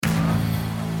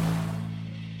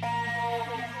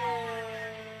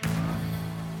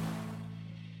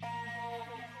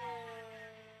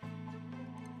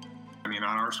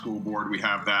on our school board, we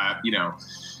have that,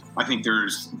 I think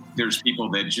there's people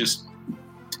that just,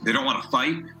 they don't want to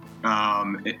fight.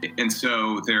 And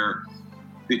so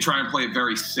they try and play it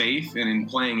very safe. And in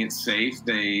playing it safe,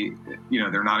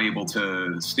 they're not able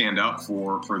to stand up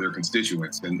for their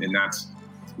constituents. And that's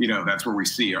where we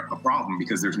see a problem,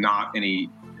 because there's not any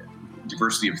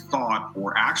diversity of thought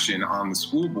or action on the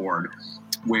school board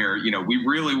where, we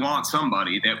really want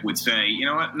somebody that would say, you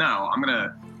know what, no, I'm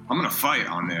going to fight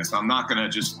on this. I'm not going to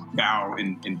just bow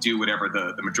and do whatever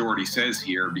the majority says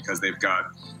here, because they've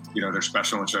got, their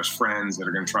special interest friends that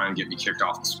are going to try and get me kicked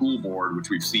off the school board, which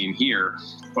we've seen here.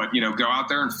 But, go out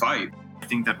there and fight. I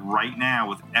think that right now,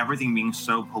 with everything being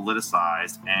so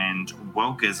politicized and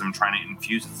wokeism trying to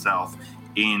infuse itself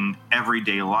in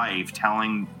everyday life,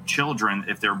 telling children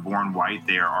if they're born white,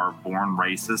 they are born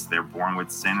racist, they're born with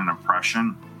sin and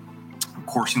oppression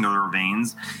coursing through their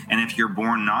veins. And if you're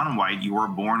born non-white, you are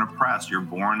born oppressed, you're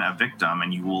born a victim,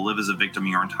 and you will live as a victim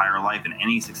your entire life. And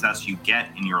any success you get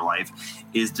in your life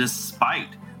is despite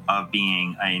of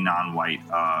being a non-white,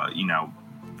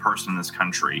 person in this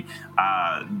country.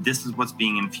 This is what's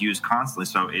being infused constantly.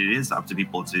 So it is up to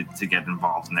people to get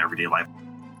involved in their everyday life.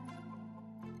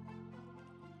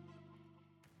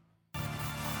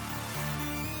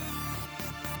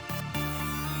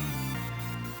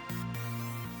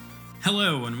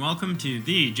 Hello and welcome to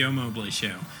The Joe Mobley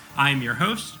Show. I'm your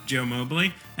host, Joe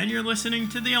Mobley, and you're listening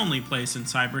to the only place in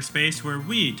cyberspace where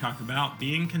we talk about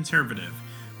being conservative.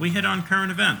 We hit on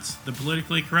current events, the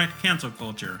politically correct cancel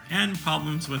culture, and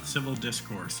problems with civil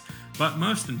discourse. But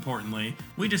most importantly,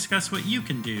 we discuss what you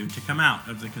can do to come out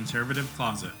of the conservative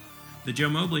closet. The Joe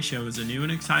Mobley Show is a new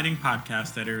and exciting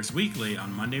podcast that airs weekly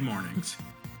on Monday mornings.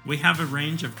 We have a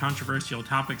range of controversial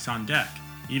topics on deck.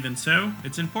 Even so,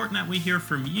 it's important that we hear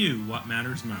from you what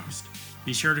matters most.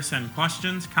 Be sure to send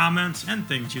questions, comments, and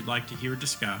things you'd like to hear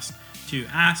discussed to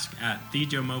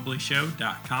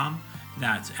ask@thejoemobleyshow.com.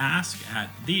 That's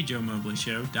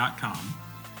ask@thejoemobleyshow.com.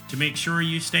 To make sure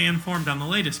you stay informed on the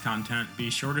latest content, be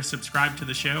sure to subscribe to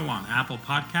the show on Apple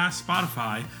Podcasts,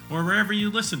 Spotify, or wherever you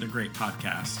listen to great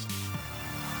podcasts.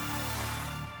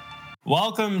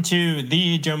 Welcome to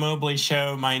The Joe Mobley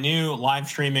Show, my new live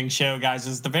streaming show, guys.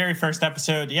 This is the very first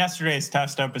episode. Yesterday's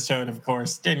test episode, of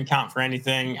course, didn't count for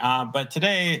anything, but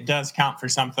today does count for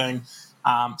something.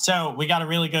 So we got a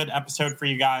really good episode for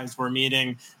you guys. We're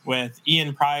meeting with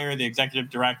Ian Pryor, the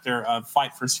executive director of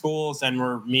Fight for Schools, and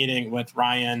we're meeting with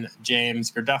Ryan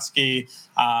James Girdusky,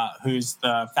 who's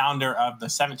the founder of the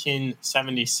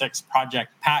 1776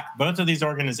 Project PAC. Both of these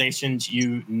organizations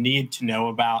you need to know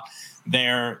about.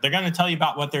 They're going to tell you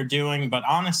about what they're doing, but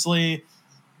honestly,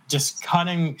 just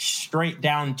cutting straight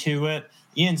down to it,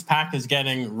 Ian's PAC is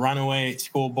getting runaway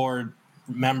school board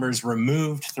members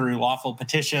removed through lawful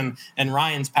petition, and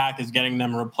Ryan's PAC is getting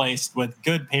them replaced with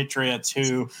good patriots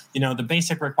who, the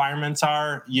basic requirements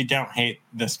are you don't hate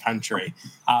this country.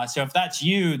 So if that's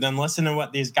you, then listen to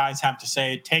what these guys have to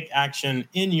say, take action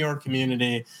in your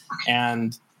community,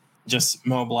 and just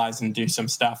mobilize and do some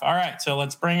stuff. All right, so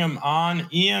let's bring them on.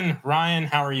 Ian, Ryan,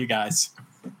 how are you guys?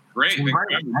 Great. Thank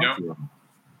you.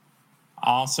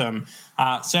 Awesome.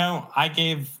 So I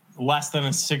gave less than a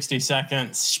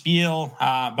 60-second spiel,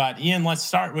 but Ian, let's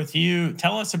start with you.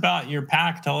 Tell us about your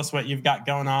PAC. Tell us what you've got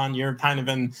going on. You're kind of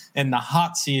in the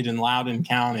hot seat in Loudoun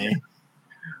County.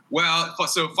 Well,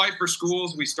 so Fight for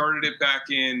Schools, we started it back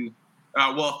in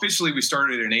officially we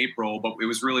started in April, but it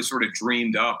was really sort of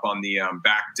dreamed up on the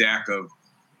back deck of,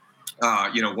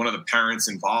 one of the parents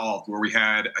involved, where we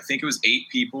had, I think it was 8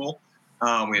 people.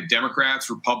 We had Democrats,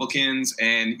 Republicans,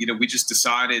 and, we just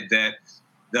decided that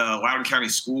the Loudoun County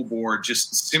School Board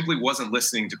just simply wasn't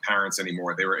listening to parents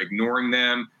anymore. They were ignoring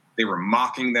them. They were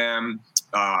mocking them.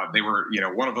 They were,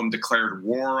 one of them declared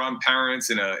war on parents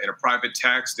in a private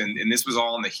text. And this was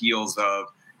all on the heels of,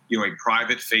 a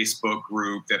private Facebook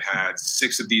group that had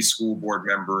 6 of these school board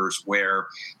members where,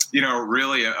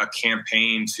 really a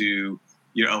campaign to,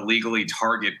 illegally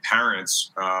target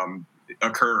parents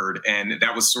occurred. And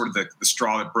that was sort of the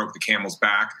straw that broke the camel's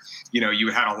back. You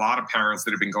had a lot of parents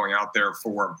that had been going out there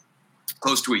for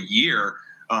close to a year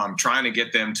trying to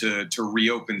get them to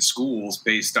reopen schools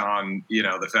based on,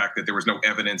 the fact that there was no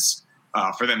evidence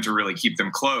for them to really keep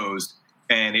them closed.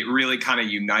 And it really kind of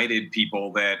united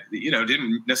people that,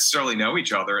 didn't necessarily know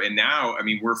each other. And now,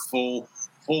 we're full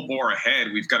bore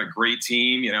ahead. We've got a great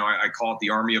team. I call it the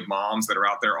army of moms that are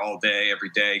out there all day,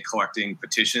 every day, collecting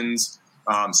petitions,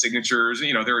 signatures.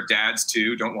 There are dads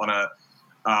too. Don't want to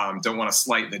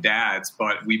slight the dads,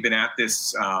 but we've been at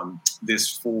this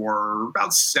for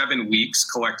about 7 weeks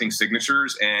collecting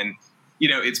signatures, and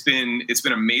it's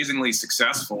been amazingly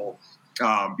successful.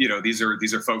 these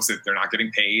are folks that they're not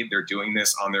getting paid. They're doing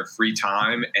this on their free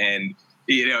time. And,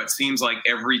 it seems like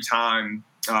every time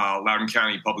Loudoun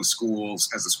County Public Schools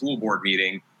has a school board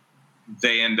meeting,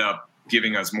 they end up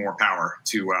giving us more power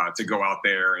to go out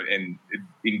there and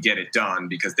get it done,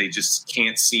 because they just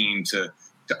can't seem to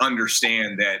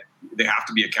understand that they have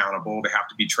to be accountable, they have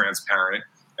to be transparent,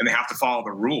 and they have to follow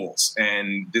the rules.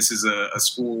 And this is a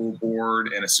school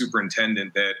board and a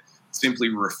superintendent that simply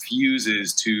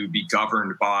refuses to be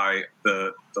governed by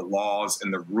the laws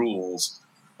and the rules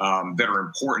that are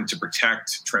important to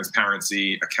protect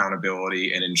transparency,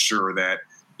 accountability, and ensure that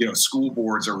school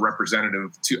boards are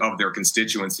representative of their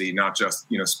constituency, not just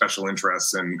special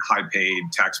interests and high-paid,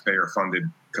 taxpayer-funded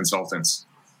consultants.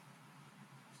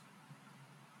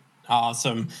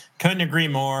 Awesome. Couldn't agree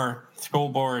more. School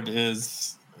board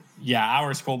is,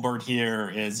 our school board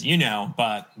here is,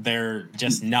 but they're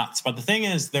just nuts. But the thing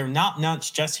is, they're not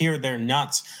nuts just here. They're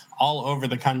nuts all over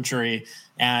the country.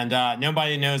 And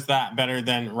nobody knows that better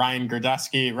than Ryan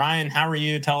Girdusky. Ryan, how are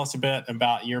you? Tell us a bit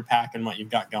about your PAC and what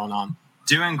you've got going on.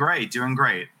 Doing great. So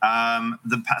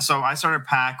I started a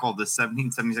PAC called the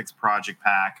 1776 Project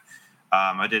PAC.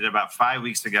 I did it about 5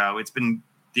 weeks ago.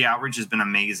 The outreach has been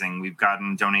amazing. We've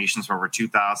gotten donations from over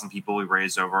 2,000 people. We've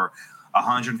raised over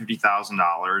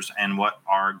 $150,000. And what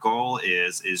our goal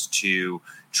is to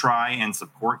try and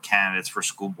support candidates for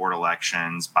school board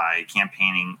elections by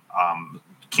campaigning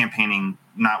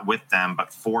not with them,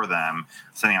 but for them,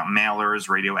 sending out mailers,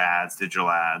 radio ads, digital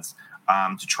ads,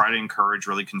 to try to encourage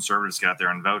really conservatives to get out there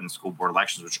and vote in school board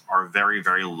elections, which are very,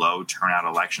 very low turnout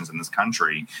elections in this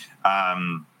country.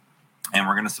 And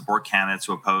we're going to support candidates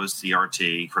who oppose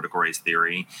CRT, critical race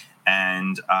theory,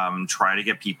 and try to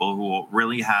get people who will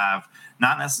really have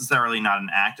not necessarily not an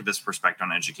activist perspective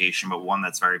on education, but one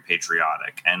that's very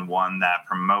patriotic and one that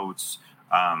promotes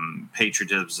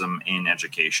patriotism in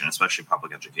education, especially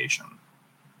public education.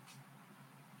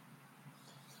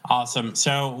 Awesome.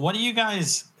 So what do you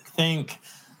guys think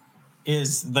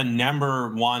is the number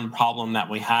one problem that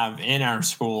we have in our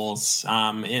schools?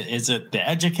 Is it the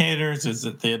educators? Is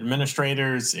it the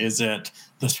administrators? Is it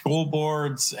the school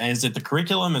boards? Is it the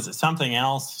curriculum? Is it something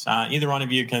else? Either one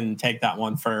of you can take that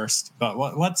one first. But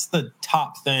what's the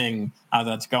top thing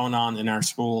that's going on in our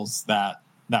schools that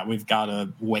we've got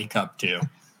to wake up to?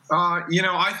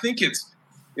 I think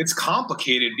it's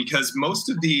complicated, because most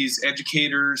of these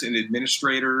educators and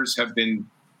administrators have been,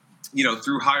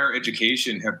 through higher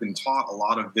education, have been taught a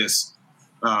lot of this,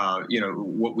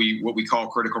 what we call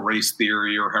critical race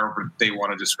theory, or however they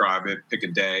want to describe it. Pick a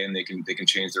day, and they can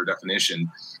change their definition.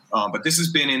 But this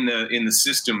has been in the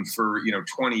system for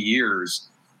 20 years.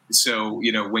 So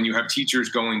when you have teachers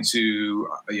going to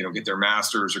get their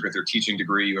master's or get their teaching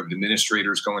degree, you have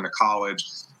administrators going to college.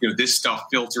 This stuff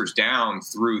filters down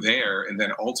through there, and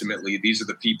then ultimately these are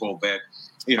the people that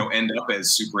end up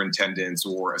as superintendents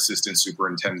or assistant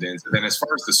superintendents. And then as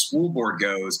far as the school board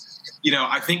goes,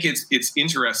 I think it's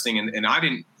interesting, and I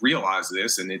didn't realize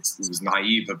this, and it was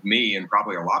naive of me and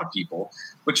probably a lot of people,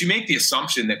 but you make the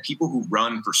assumption that people who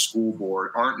run for school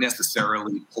board aren't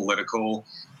necessarily political,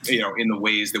 in the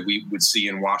ways that we would see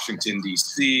in Washington,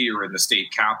 D.C. or in the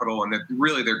state capitol, and that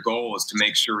really their goal is to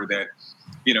make sure that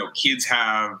kids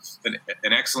have an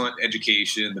excellent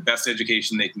education, the best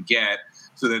education they can get,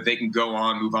 so that they can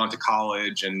move on to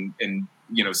college and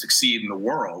succeed in the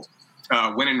world.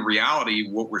 When in reality,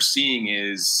 what we're seeing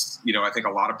is, I think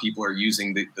a lot of people are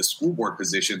using the school board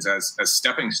positions as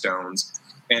stepping stones,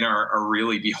 and are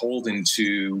really beholden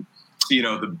to,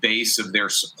 the base of their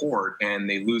support, and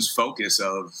they lose focus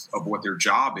of what their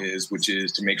job is, which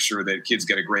is to make sure that kids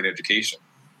get a great education.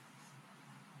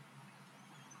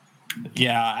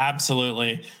 Yeah,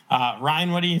 absolutely.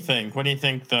 Ryan, what do you think? What do you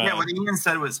think? What Ian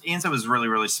said was really,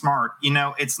 really smart.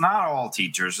 It's not all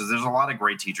teachers. There's a lot of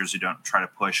great teachers who don't try to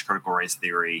push critical race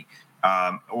theory,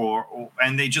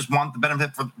 and they just want the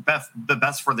benefit for the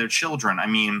best for their children. I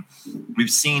mean, we've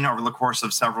seen over the course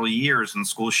of several years in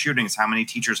school shootings how many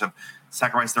teachers have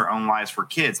sacrificed their own lives for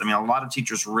kids. I mean, a lot of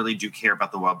teachers really do care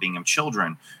about the well-being of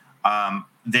children.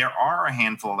 There are a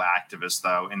handful of activists,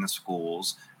 though, in the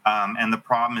schools. And the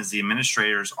problem is the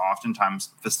administrators oftentimes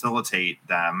facilitate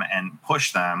them and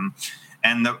push them.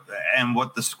 And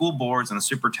what the school boards and the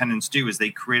superintendents do is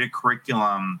they create a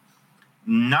curriculum,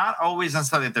 not always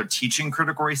necessarily that they're teaching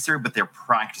critical race theory, but they're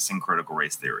practicing critical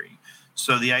race theory.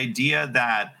 So the idea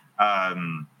that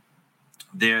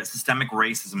the systemic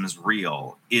racism is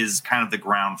real is kind of the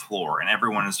ground floor, and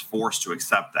everyone is forced to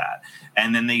accept that.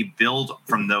 And then they build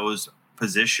from those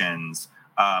positions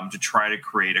to try to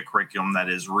create a curriculum that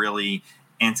is really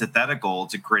antithetical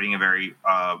to creating a very,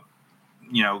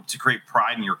 to create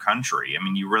pride in your country. I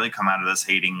mean, you really come out of this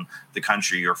hating the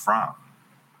country you're from.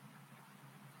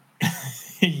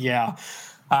 Yeah.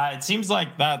 It seems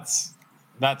like that's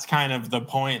kind of the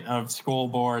point of school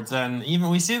boards. And even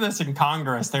we see this in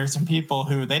Congress. There's some people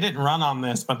who they didn't run on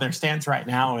this, but their stance right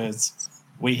now is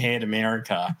we hate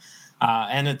America.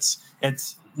 And it's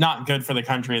not good for the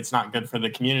country. It's not good for the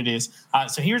communities.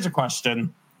 So here's a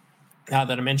question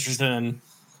that I'm interested in.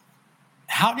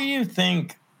 How do you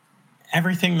think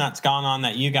everything that's gone on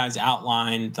that you guys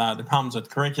outlined, the problems with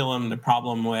curriculum, the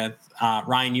problem with,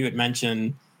 Ryan, you had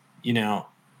mentioned,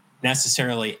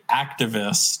 necessarily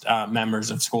activist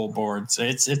members of school boards.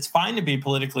 It's fine to be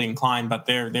politically inclined, but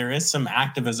there is some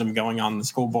activism going on in the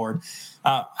school board.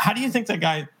 How do you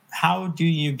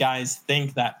you guys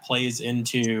think that plays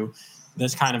into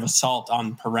this kind of assault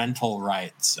on parental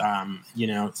rights?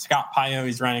 Scott Pio,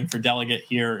 he's running for delegate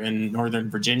here in Northern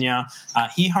Virginia.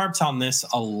 He harps on this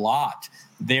a lot.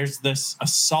 There's this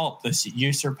assault, this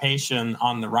usurpation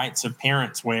on the rights of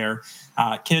parents where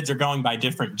kids are going by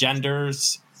different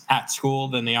genders at school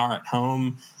than they are at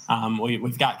home.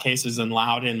 We've got cases in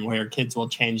Loudoun where kids will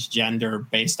change gender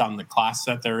based on the class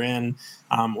that they're in.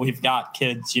 We've got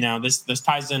kids, this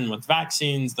ties in with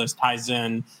vaccines. This ties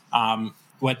in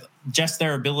with just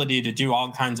their ability to do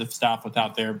all kinds of stuff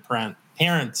without their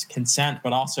parents' consent,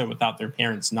 but also without their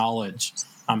parents' knowledge.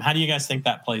 How do you guys think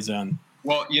that plays in?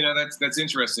 Well, that's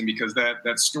interesting because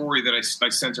that story that I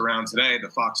sent around today, the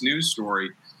Fox News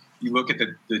story, you look at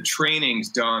the trainings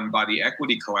done by the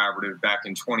Equity Collaborative back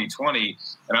in 2020,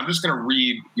 and I'm just going to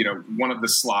read, one of the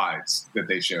slides that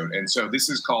they showed. And so this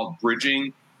is called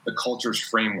Bridging the Culture's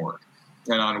Framework.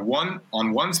 And on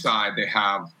one side, they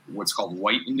have what's called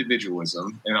white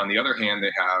individualism, and on the other hand,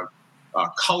 they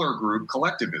have color group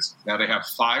collectivism. Now they have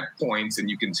 5 points, and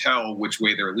you can tell which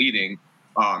way they're leading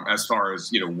as far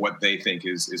as what they think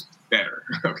is better.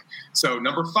 So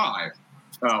number 5.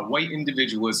 White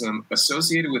individualism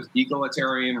associated with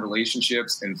egalitarian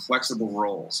relationships and flexible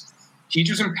roles.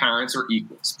 Teachers and parents are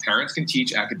equals. Parents can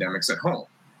teach academics at home.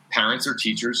 Parents are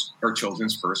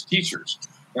children's first teachers.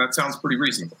 Now, that sounds pretty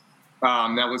reasonable.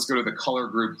 Now let's go to the color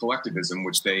group collectivism,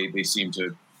 which they seem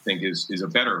to think is a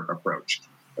better approach.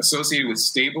 Associated with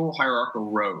stable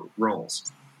hierarchical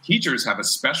roles. Teachers have a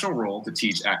special role to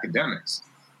teach academics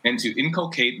and to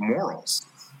inculcate morals.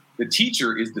 The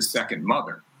teacher is the second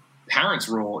mother. Parents'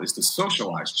 role is to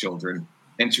socialize children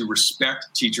and to respect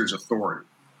teachers' authority.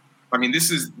 I mean,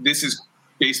 this is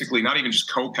basically not even just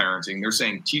co-parenting. They're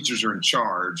saying teachers are in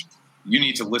charge. You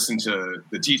need to listen to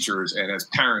the teachers, and as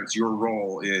parents, your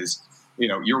role is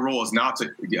not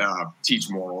to teach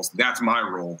morals. That's my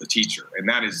role, the teacher, and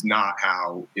that is not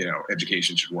how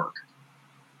education should work.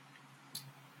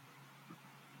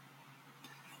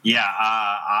 Yeah,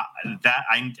 I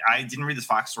didn't read this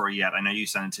Fox story yet. I know you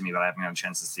sent it to me, but I haven't had a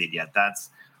chance to see it yet. That's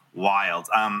wild.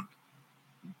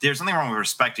 There's nothing wrong with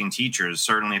respecting teachers,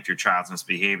 certainly if your child's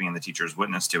misbehaving and the teacher is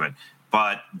witness to it,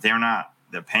 but they're not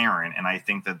the parent, and I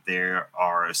think that they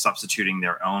are substituting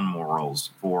their own morals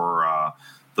for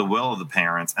the will of the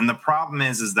parents. And the problem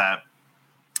is that,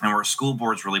 and where school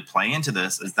boards really play into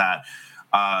this, is that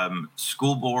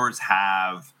school boards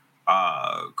have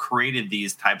created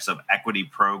these types of equity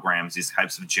programs, these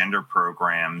types of gender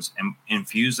programs, and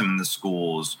infuse them in the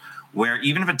schools, where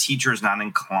even if a teacher is not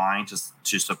inclined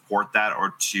to support that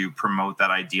or to promote that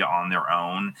idea on their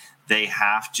own, they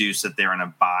have to sit there and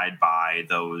abide by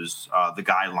those the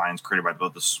guidelines created by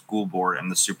both the school board and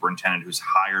the superintendent who's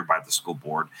hired by the school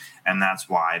board. And that's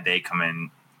why they come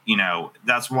in,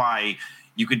 that's why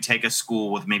you could take a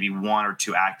school with maybe 1 or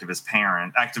 2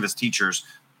 activist teachers,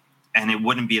 and it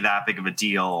wouldn't be that big of a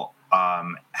deal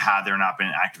had there not been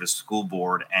an activist school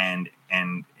board and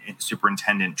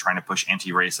superintendent trying to push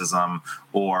anti-racism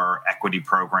or equity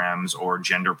programs or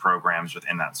gender programs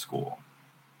within that school.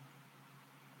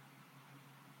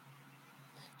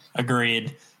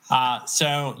 Agreed.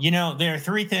 So, there are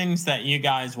 3 things that you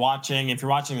guys watching, if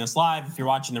you're watching this live, if you're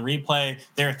watching the replay,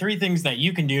 there are 3 things that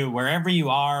you can do wherever you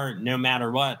are, no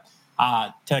matter what,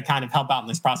 to kind of help out in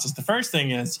this process. The first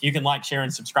thing is you can like, share,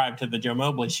 and subscribe to the Joe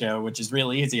Mobley Show, which is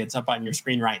really easy. It's up on your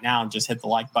screen right now. Just hit the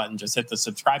like button, just hit the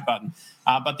subscribe button.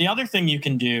 But the other thing you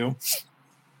can do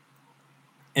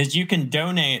is you can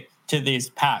donate to these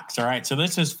PACs. All right. So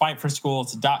this is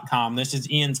fightforschools.com. This is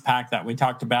Ian's PAC that we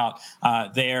talked about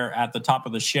there at the top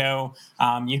of the show.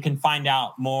 You can find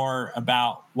out more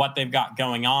about what they've got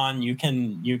going on. You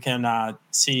can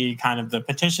see kind of the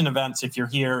petition events. If you're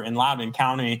here in Loudoun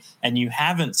County and you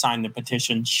haven't signed the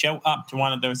petition, show up to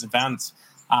one of those events.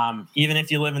 Even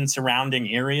if you live in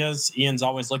surrounding areas, Ian's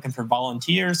always looking for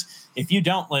volunteers. If you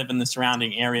don't live in the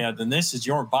surrounding area, then this is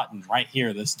your button right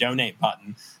here, this donate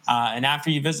button. And after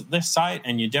you visit this site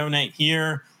and you donate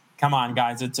here, come on,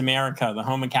 guys, it's America, the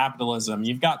home of capitalism.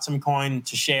 You've got some coin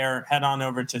to share. Head on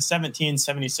over to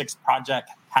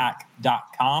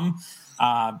 1776projectpack.com,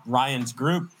 Ryan's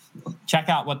group. Check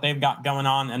out what they've got going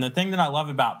on. And the thing that I love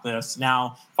about this,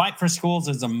 now, Fight for Schools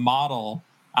is a model.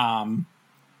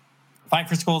 Fight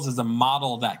for Schools is a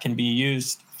model that can be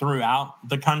used throughout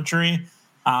the country.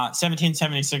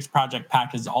 1776 Project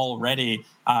Pack is already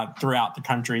throughout the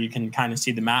country. You can kind of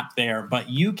see the map there. But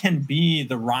you can be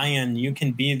the Ryan, you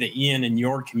can be the Ian in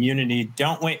your community.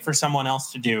 Don't wait for someone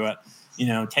else to do it.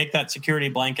 Take that security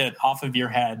blanket off of your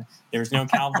head. There's no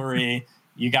cavalry.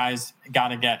 You guys got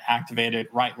to get activated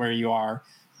right where you are.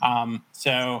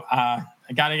 So I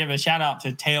got to give a shout out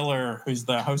to Taylor, who's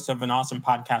the host of an awesome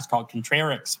podcast called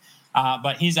Contrarix.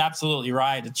 But he's absolutely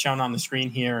right. It's shown on the screen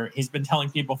here. He's been telling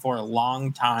people for a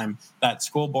long time that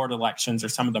school board elections are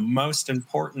some of the most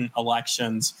important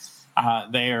elections.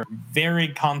 They are very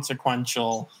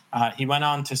consequential. He went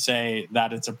on to say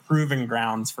that it's a proving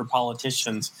grounds for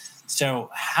politicians. So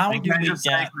how do we get...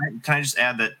 Can I just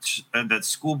add that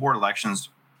school board elections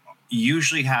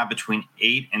usually have between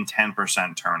 8 and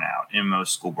 10% turnout in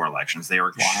most school board elections. They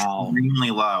are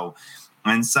extremely low.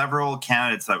 And several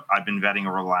candidates that I've been vetting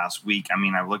over the last week,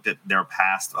 I've looked at their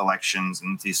past elections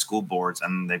in these school boards,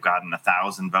 and they've gotten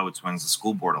 1,000 votes wins the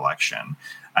school board election.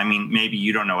 Maybe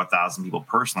you don't know 1,000 people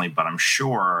personally, but I'm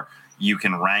sure you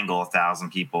can wrangle 1,000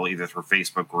 people either through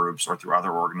Facebook groups or through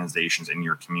other organizations in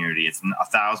your community.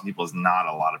 1,000 people is not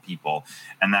a lot of people,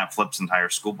 and that flips entire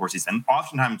school board seats. And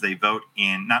oftentimes they vote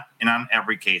in, not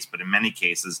every case, but in many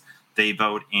cases, they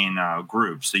vote in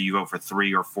groups. So you vote for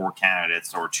 3 or 4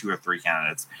 candidates or 2 or 3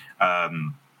 candidates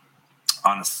on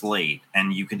a slate,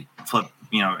 and you can flip,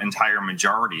 entire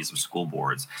majorities of school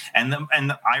boards. And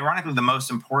ironically, the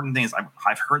most important thing is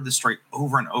I've heard this story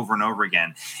over and over and over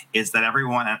again, is that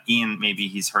everyone, and Ian, maybe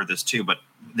he's heard this too, but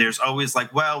there's always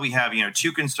we have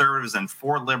 2 conservatives and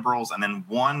 4 liberals, and then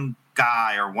one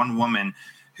guy or one woman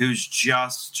who's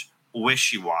just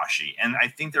wishy-washy. And I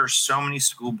think there are so many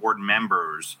school board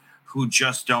members who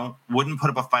just wouldn't put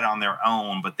up a fight on their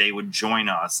own, but they would join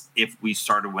us if we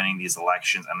started winning these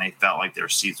elections and they felt like their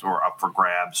seats were up for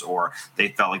grabs, or they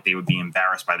felt like they would be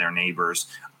embarrassed by their neighbors.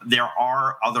 There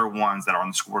are other ones that are on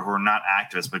the school board who are not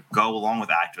activists, but go along with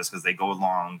activists because they go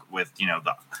along with,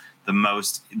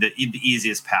 the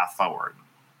easiest path forward.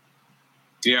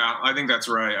 Yeah, I think that's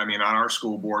right. on our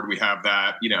school board, we have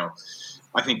that,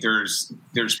 I think there's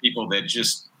people that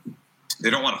they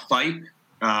don't want to fight.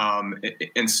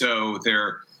 And so they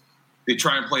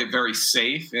try and play it very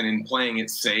safe, and in playing it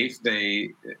safe,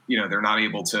 they're not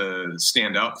able to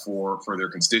stand up for their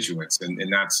constituents.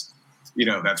 And that's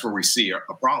where we see a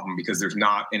problem, because there's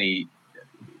not any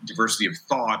diversity of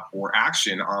thought or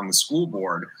action on the school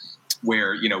board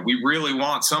where, we really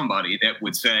want somebody that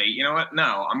would say, you know what,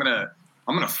 no, I'm going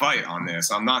to fight on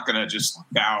this. I'm not going to just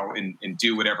bow and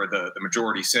do whatever the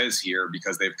majority says here,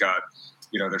 because they've got,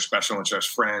 their special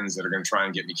interest friends that are going to try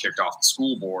and get me kicked off the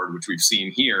school board, which we've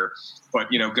seen here. But,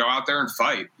 go out there and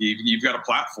fight. You've got a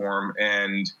platform,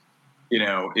 and,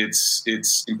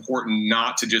 it's important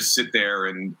not to just sit there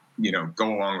and,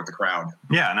 go along with the crowd.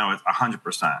 Yeah, no, it's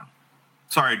 100%.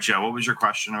 Sorry, Joe, what was your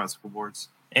question about school boards?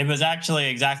 It was actually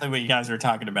exactly what you guys were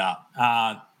talking about.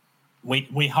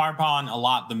 We harp on a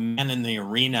lot, the man in the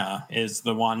arena is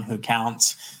the one who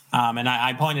counts. And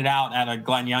I pointed out at a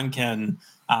Glenn Youngkin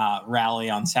rally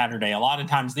on Saturday, a lot of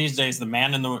times these days, the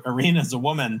man in the arena is a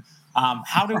woman.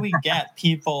 How do we get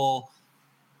people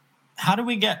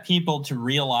to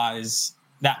realize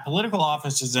that political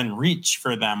office is in reach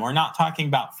for them? We're not talking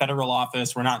about federal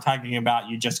office. We're not talking about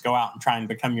you just go out and try and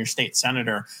become your state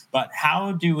senator. But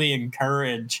how do we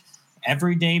encourage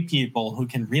everyday people who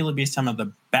can really be some of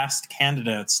the best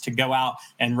candidates to go out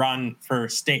and run for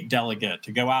state delegate,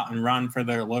 to go out and run for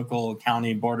their local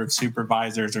county board of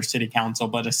supervisors or city council,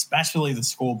 but especially the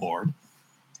school board?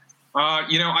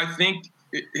 I think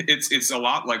it's a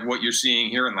lot like what you're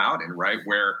seeing here in Loudoun, right?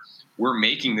 Where we're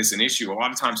making this an issue. A lot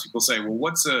of times people say, well,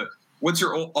 what's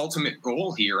your ultimate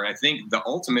goal here? And I think the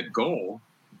ultimate goal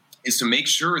is to make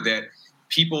sure that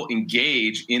people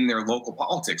engage in their local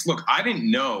politics. Look, I didn't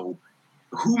know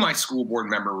who my school board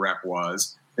member rep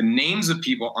was, the names of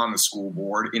people on the school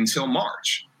board until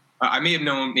March. I may have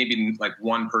known maybe like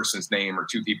one person's name or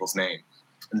 2 people's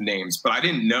names, but I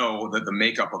didn't know the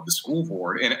makeup of the school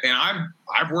board. And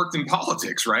I've worked in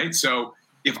politics, right? So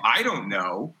if I don't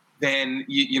know, then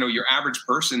your average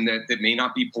person that may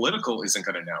not be political isn't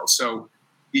going to know. So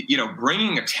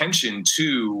bringing attention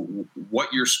to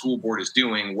what your school board is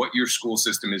doing, what your school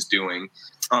system is doing.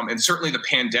 And certainly the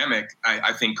pandemic,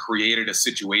 I think, created a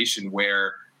situation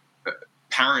where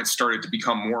parents started to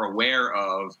become more aware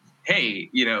of, hey,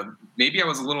 maybe I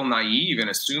was a little naive in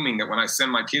assuming that when I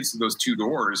send my kids to those two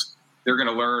doors, they're going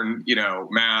to learn,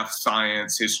 math,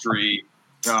 science, history,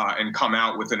 and come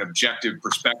out with an objective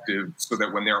perspective so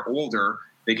that when they're older,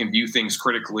 they can view things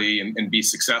critically and be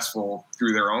successful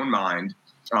through their own mind,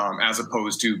 as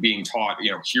opposed to being taught,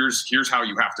 here's how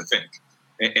you have to think.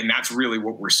 And that's really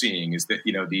what we're seeing is that,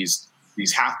 these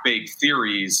half-baked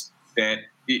theories that,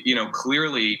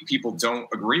 clearly people don't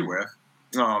agree with,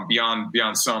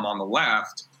 beyond some on the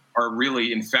left, are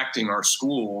really infecting our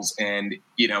schools. And,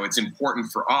 it's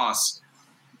important for us,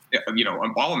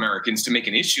 all Americans, to make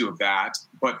an issue of that.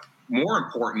 But more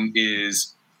important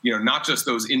is, not just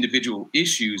those individual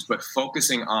issues, but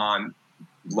focusing on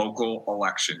local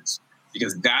elections,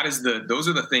 because those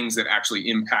are the things that actually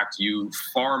impact you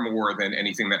far more than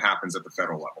anything that happens at the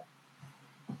federal level.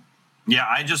 Yeah,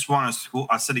 I just won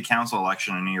a city council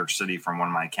election in New York City from one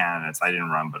of my candidates. I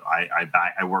didn't run, but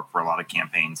I work for a lot of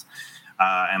campaigns,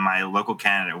 and my local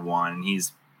candidate won.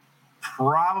 He's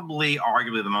probably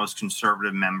arguably the most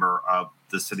conservative member of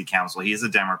the city council. He is a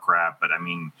Democrat, but I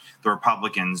mean, the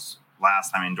Republicans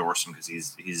last time endorsed him because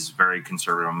he's very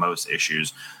conservative on most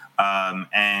issues,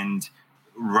 and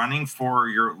running for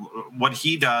what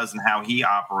he does and how he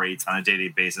operates on a day-to-day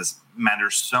basis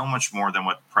matters so much more than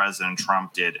what President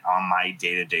Trump did on my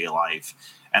day-to-day life.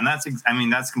 And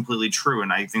that's completely true.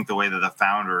 And I think the way that the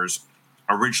founders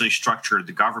originally structured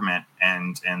the government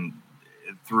and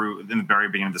through in the very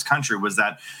beginning of this country was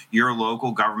that your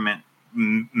local government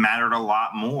mattered a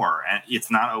lot more. And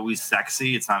it's not always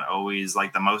sexy. It's not always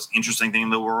like the most interesting thing in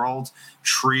the world.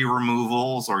 Tree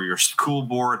removals or your school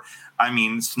board. I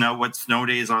mean, what snow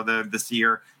days are there this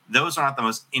year? Those are not the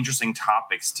most interesting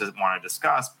topics to want to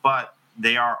discuss, but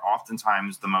they are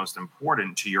oftentimes the most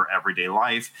important to your everyday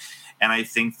life. And I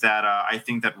think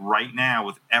that right now,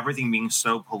 with everything being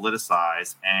so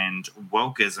politicized and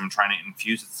wokeism trying to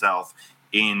infuse itself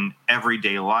in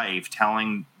everyday life,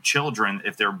 telling children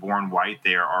if they're born white,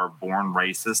 they are born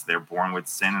racist, they're born with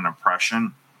sin and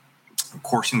oppression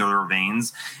coursing through their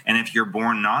veins. And if you're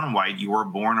born non-white, you are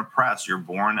born oppressed, you're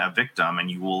born a victim,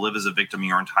 and you will live as a victim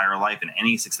your entire life. And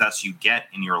any success you get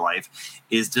in your life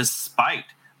is despite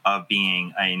of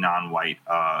being a non-white,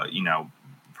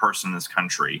 person in this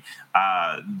country.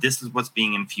 This is what's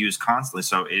being infused constantly.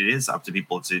 So it is up to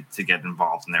people to get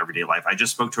involved in their everyday life. I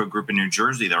just spoke to a group in New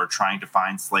Jersey that are trying to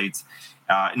find slates.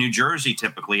 New Jersey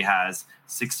typically has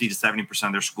 60 to 70%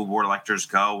 of their school board electors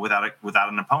go without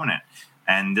an opponent.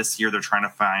 And this year they're trying to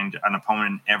find an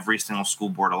opponent in every single school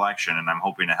board election, and I'm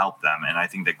hoping to help them. And I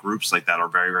think that groups like that are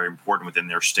very, very important within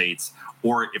their states,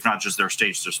 or if not just their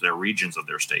states, just their regions of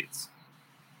their states.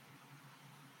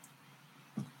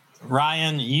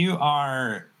 Ryan, you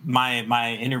are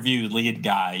my interview lead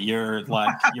guy. You're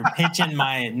pitching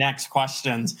my next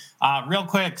questions. Real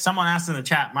quick, someone asked in the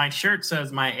chat, my shirt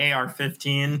says my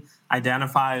AR-15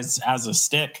 identifies as a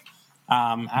stick.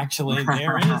 Actually,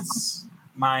 there is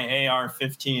my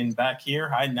AR-15 back here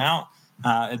hiding out,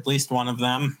 at least one of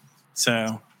them.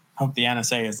 So hope the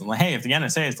NSA is, hey, if the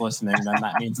NSA is listening, then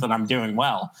that means that I'm doing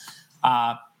well.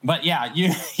 But yeah,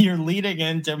 you're leading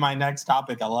into my next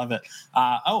topic. I love it.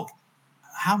 How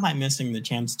am I missing the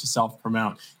chance to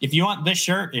self-promote? If you want this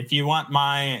shirt, if you want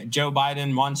my Joe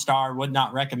Biden 1-star would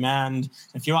not recommend,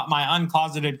 if you want my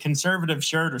uncloseted conservative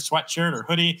shirt or sweatshirt or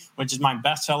hoodie, which is my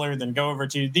bestseller, then go over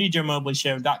to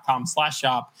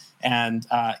thejoemobleyshow.com/shop and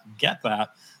get that.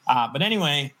 But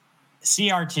anyway,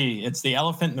 CRT, it's the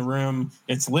elephant in the room.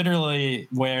 It's literally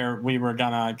where we were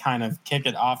going to kind of kick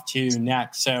it off to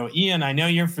next. So, Ian, I know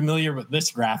you're familiar with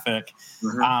this graphic.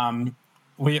 Mm-hmm.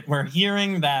 We're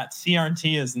hearing that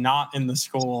CRT is not in the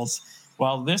schools.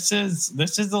 Well, this is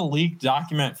a leaked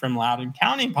document from Loudoun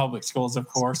County Public Schools, of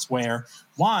course, where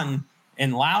one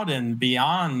in Loudoun,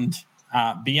 beyond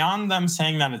them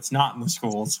saying that it's not in the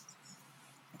schools,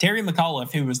 Terry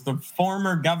McAuliffe, who was the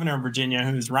former governor of Virginia,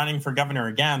 who's running for governor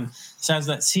again, says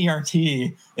that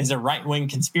CRT is a right-wing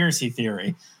conspiracy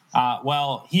theory.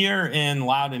 Well, here in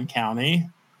Loudoun County,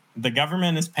 the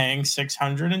government is paying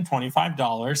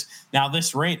 $625. Now,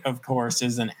 this rate, of course,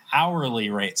 is an hourly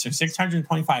rate. So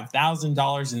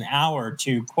 $625,000 an hour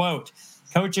to, quote,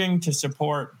 coaching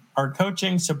support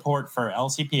for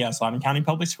LCPS, Loudoun County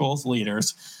Public Schools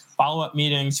leaders. Follow-up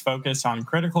meetings focus on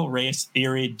critical race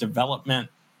theory development,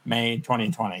 May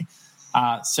 2020.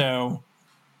 So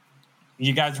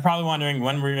you guys are probably wondering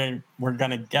when we're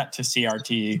going to get to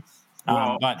CRT.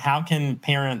 But how can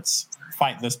parents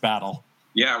fight this battle?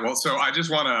 Yeah, well, so I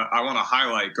want to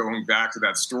highlight, going back to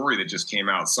that story that just came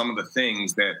out, some of the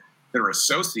things that are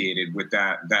associated with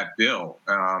that bill.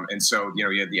 And so,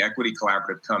 you had the Equity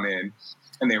Collaborative come in,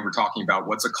 and they were talking about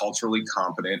what's a culturally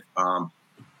competent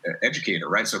educator,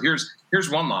 right? So here's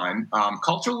one line: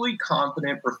 culturally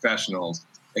competent professionals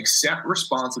accept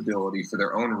responsibility for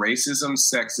their own racism,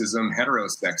 sexism,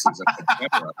 heterosexism,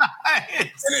 etc., and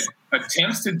it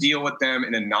attempts to deal with them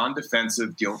in a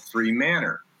non-defensive, guilt-free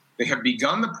manner. They have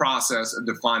begun the process of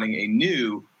defining a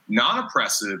new,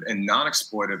 non-oppressive and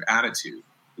non-exploitive attitude.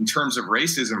 In terms of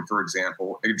racism, for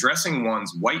example, addressing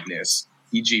one's whiteness,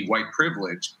 e.g. white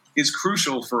privilege, is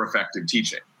crucial for effective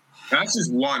teaching. That's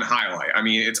just one highlight. I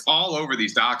mean, it's all over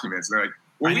these documents. They're like,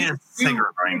 I need a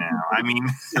cigarette right now. I mean,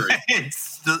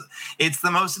 it's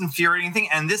the most infuriating thing.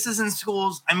 And this is in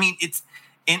schools. I mean,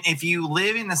 and if you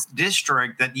live in this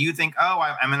district that you think, oh,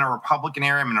 I'm in a Republican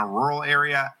area, I'm in a rural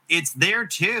area, it's there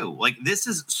too. Like, this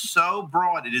is so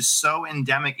broad. It is so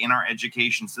endemic in our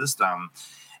education system.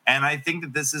 And I think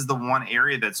that this is the one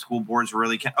area that school boards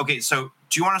really can. Okay, so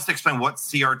do you want us to explain what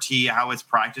CRT, how it's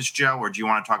practiced, Joe, or do you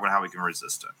want to talk about how we can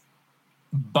resist it?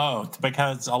 Both,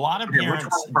 because a lot of parents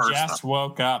just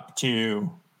woke up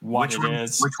to what it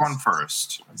is. Which one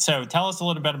first? So tell us a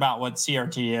little bit about what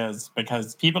CRT is,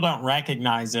 because people don't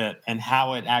recognize it and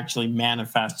how it actually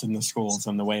manifests in the schools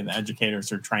and the way the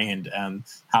educators are trained and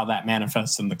how that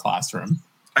manifests in the classroom.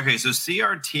 Okay, so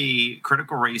CRT,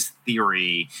 critical race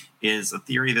theory, is a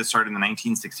theory that started in the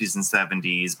 1960s and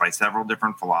 70s by several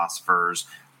different philosophers.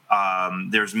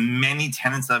 There's many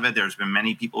tenets of it. There's been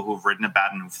many people who have written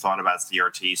about and who've thought about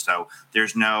CRT. So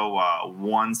there's no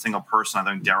one single person.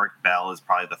 I think Derek Bell is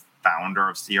probably the founder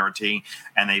of CRT,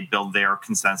 and they build their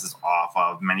consensus off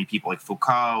of many people like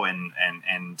Foucault, and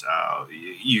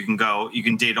you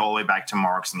can date all the way back to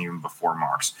Marx and even before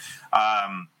Marx.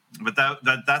 But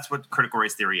that's what critical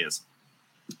race theory is.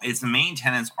 Its main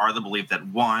tenets are the belief that,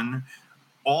 one,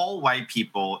 all white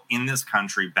people in this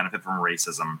country benefit from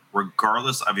racism,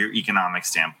 regardless of your economic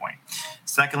standpoint.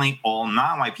 Secondly, all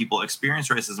non-white people experience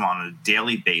racism on a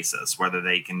daily basis, whether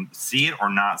they can see it or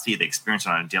not see it, they experience it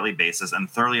on a daily basis. And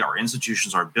thirdly, our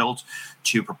institutions are built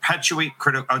to perpetuate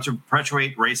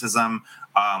racism,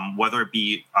 whether it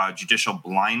be judicial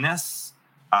blindness,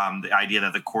 the idea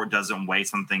that the court doesn't weigh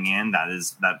something in,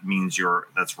 that means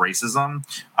that's racism.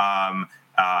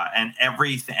 And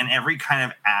every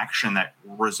kind of action that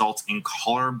results in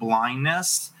color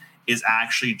blindness is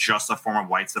actually just a form of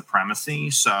white supremacy.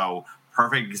 So,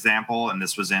 perfect example, and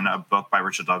this was in a book by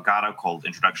Richard Delgado called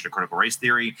Introduction to Critical Race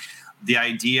Theory. The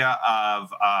idea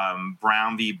of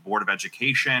Brown v. Board of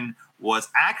Education was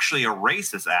actually a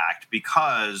racist act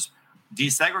because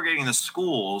desegregating the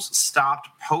schools stopped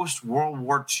post-World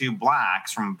War II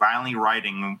blacks from violently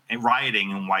rioting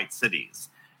in white cities.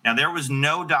 Now, there was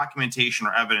no documentation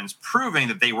or evidence proving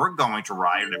that they were going to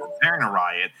riot, they were preparing to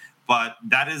riot, but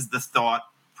that is the thought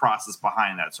process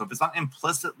behind that. So if it's not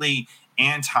implicitly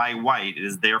anti-white, it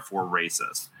is therefore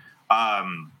racist.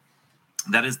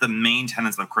 That is the main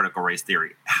tenets of critical race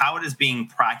theory. How it is being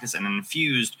practiced and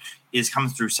infused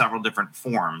comes through several different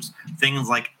forms. Things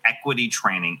like equity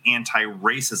training,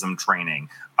 anti-racism training,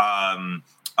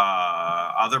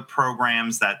 other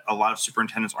programs that a lot of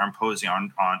superintendents are imposing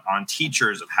on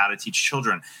teachers of how to teach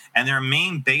children. And their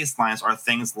main baselines are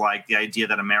things like the idea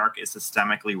that America is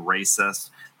systemically racist,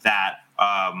 that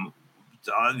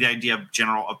the idea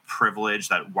of privilege,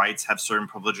 that whites have certain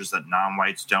privileges that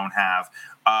non-whites don't have.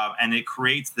 And it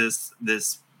creates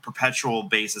this perpetual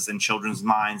basis in children's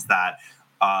minds that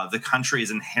the country is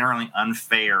inherently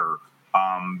unfair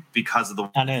because of the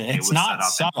way it's not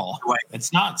subtle.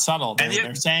 It's not subtle.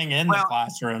 They're saying in the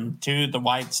classroom to the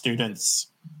white students,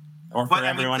 or for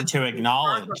everyone to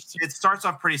acknowledge. It starts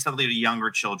off pretty subtly to younger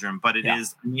children, but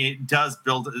it does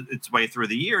build its way through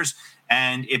the years.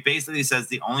 And it basically says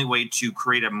the only way to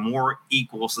create a more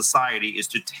equal society is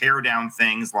to tear down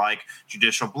things like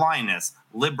judicial blindness,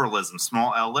 liberalism,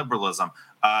 small L liberalism,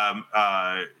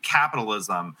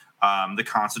 capitalism, the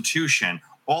Constitution.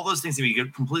 All those things need to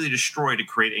be completely destroyed to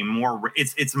create a more.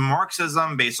 It's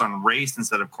Marxism based on race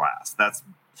instead of class. That's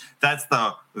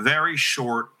the very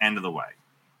short end of the way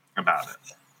about it.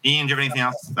 Ian, do you have anything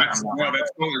else? That's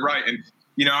totally right. And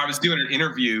I was doing an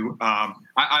interview.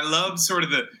 I love sort of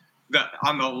the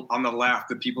on the left,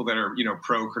 the people that are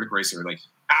pro critical race theory. Like,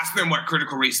 ask them what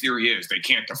critical race theory is. They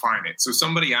can't define it. So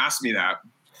somebody asked me that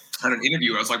on an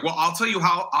interview. I was like, well, I'll tell you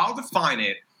how I'll define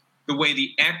it. The way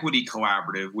the Equity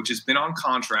Collaborative, which has been on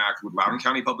contract with Loudoun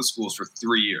County Public Schools for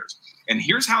 3 years. And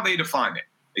here's how they define it.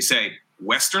 They say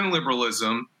Western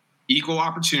liberalism, equal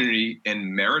opportunity,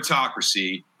 and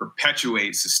meritocracy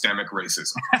perpetuate systemic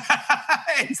racism.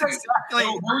 It's exactly.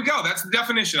 Oh, there we go. That's the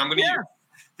definition I'm going to use.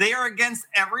 They are against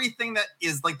everything that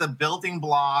is like the building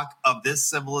block of this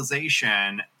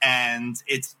civilization, and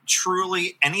it's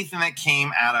truly anything that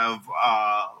came out of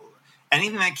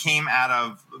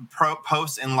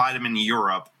post-Enlightenment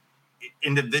Europe,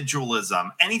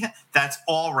 individualism, anything that's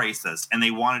all racist, and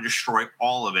they want to destroy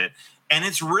all of it. And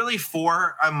it's really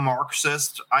for a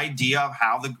Marxist idea of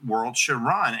how the world should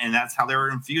run. And that's how they're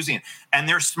infusing it. And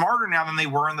they're smarter now than they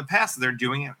were in the past. They're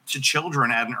doing it to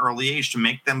children at an early age to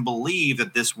make them believe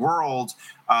that this world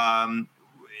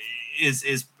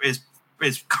is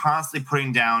constantly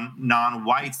putting down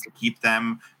non-whites to keep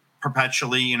them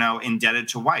perpetually, indebted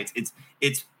to whites.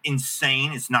 It's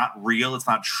insane. It's not real. It's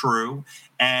not true.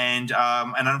 And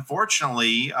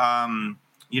unfortunately,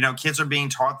 kids are being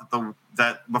taught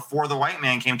that before the white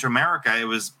man came to America, it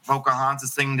was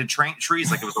Pocahontas singing to trees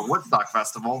like it was a Woodstock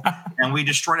festival, and we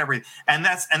destroyed everything. And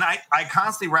I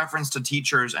constantly reference to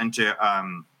teachers and to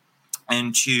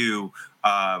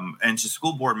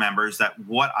school board members that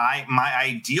what my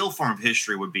ideal form of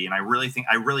history would be, and I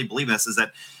really believe in this, is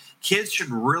that kids should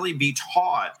really be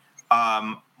taught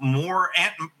more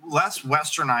and less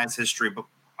westernized history, but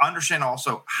understand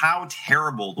also how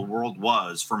terrible the world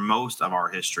was for most of our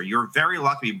history. You're very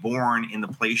lucky to be born in the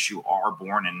place you are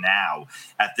born in now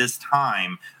at this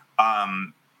time.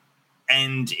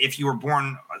 And if you were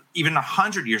born even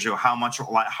 100 years ago, how much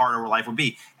harder life would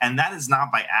be. And that is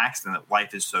not by accident that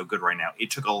life is so good right now. It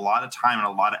took a lot of time and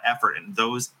a lot of effort. And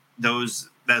those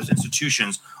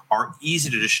institutions are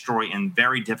easy to destroy and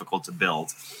very difficult to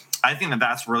build. I think that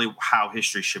that's really how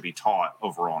history should be taught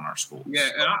overall in our schools. Yeah,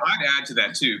 and I'd add to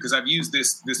that too, because I've used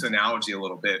this analogy a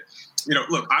little bit.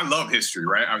 Look, I love history,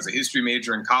 right? I was a history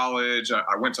major in college.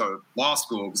 I went to law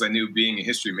school because I knew being a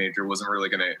history major wasn't really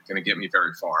going to get me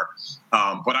very far.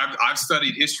 But I've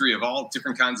studied history of all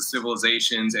different kinds of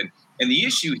civilizations, and the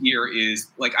issue here is,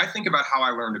 like, I think about how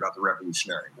I learned about the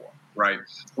Revolutionary War, right?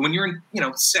 When you're in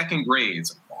second grade,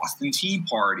 it's Boston Tea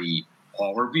Party,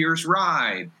 Paul Revere's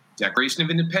Ride, Declaration of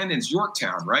Independence,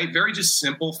 Yorktown, right? Very just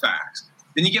simple facts.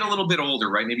 Then you get a little bit older,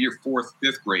 right? Maybe you're fourth,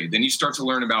 fifth grade. Then you start to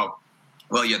learn about,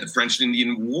 the French and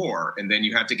Indian War, and then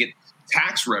you had to get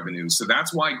tax revenues. So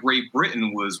that's why Great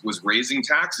Britain was raising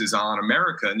taxes on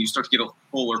America, and you start to get a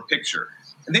fuller picture.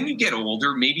 And then you get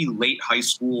older, maybe late high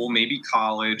school, maybe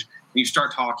college, and you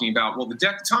start talking about,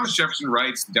 Thomas Jefferson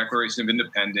writes the Declaration of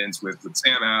Independence with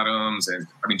John Adams and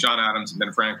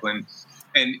Ben Franklin.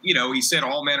 And, he said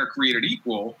all men are created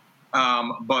equal,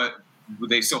 but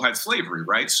they still had slavery,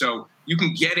 right? So you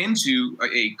can get into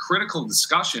a critical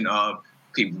discussion of,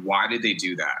 okay, why did they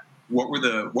do that? What were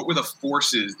the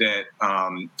forces that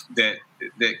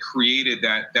created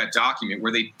that document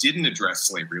where they didn't address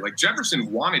slavery? Like, Jefferson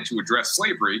wanted to address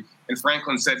slavery, and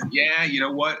Franklin said, yeah, you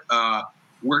know what?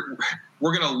 We're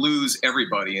going to lose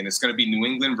everybody, and it's going to be New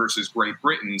England versus Great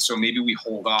Britain, so maybe we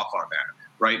hold off on that.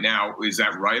 Right now, is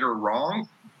that right or wrong?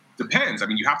 Depends. I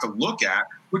mean, you have to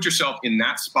put yourself in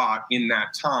that spot, in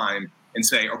that time, and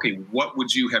say, okay, what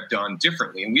would you have done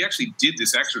differently? And we actually did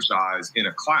this exercise in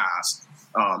a class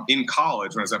in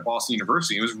college when I was at Boston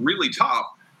University. It was really tough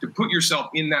to put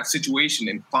yourself in that situation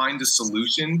and find a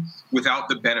solution without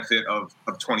the benefit of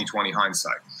 20/20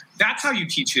 hindsight. That's how you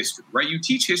teach history, right? You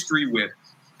teach history with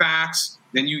facts.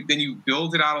 Then you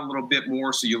build it out a little bit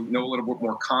more so you'll know a little bit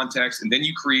more context, and then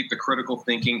you create the critical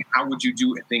thinking. How would you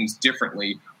do things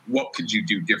differently? What could you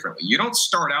do differently? You don't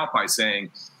start out by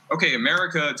saying, okay,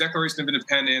 America, Declaration of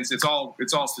Independence, it's all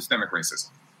systemic racism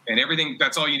and everything.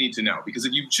 That's all you need to know. Because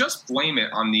if you just blame it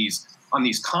on these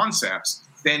concepts,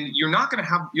 then you're not going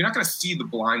to see the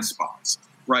blind spots,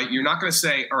 right? You're not going to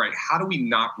say, all right, how do we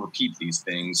not repeat these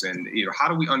things? And how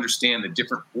do we understand the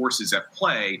different forces at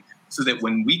play, so that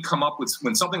when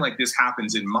something like this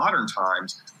happens in modern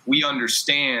times, we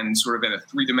understand sort of at a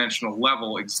three-dimensional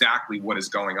level exactly what is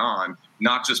going on,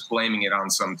 not just blaming it on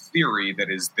some theory that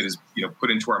is put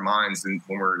into our minds when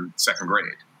we're in second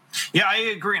grade. Yeah, I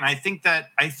agree. And I think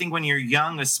when you're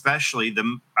young, especially,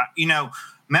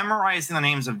 memorizing the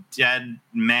names of dead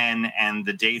men and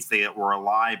the dates they were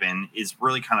alive in is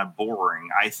really kind of boring.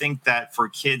 I think that for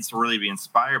kids to really be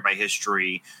inspired by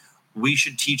history, we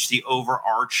should teach the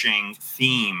overarching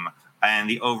theme and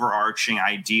the overarching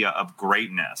idea of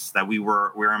greatness, that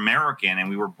we're American and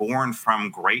we were born from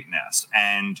greatness.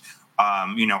 And,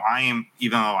 even though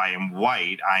I am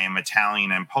white, I am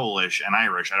Italian and Polish and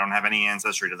Irish. I don't have any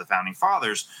ancestry to the founding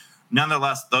fathers.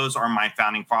 Nonetheless, those are my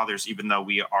founding fathers, even though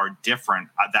we are different.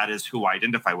 That is who I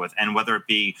identify with. And whether it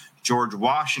be George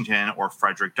Washington or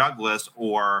Frederick Douglass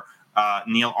or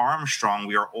Neil Armstrong,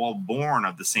 we are all born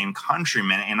of the same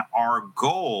countrymen, and our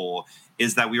goal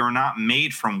is that we are not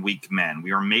made from weak men.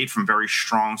 We are made from very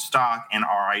strong stock, and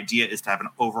our idea is to have an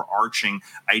overarching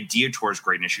idea towards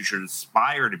greatness. You should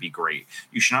aspire to be great.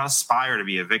 You should not aspire to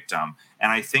be a victim.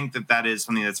 And I think that is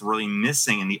something that's really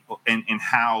missing in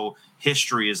how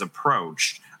history is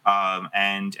approached.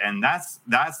 And that's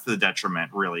the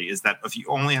detriment, really, is that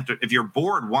if you're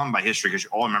bored by history because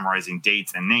you're all memorizing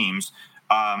dates and names,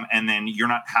 and then you're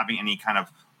not having any kind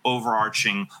of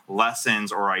overarching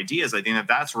lessons or ideas, I think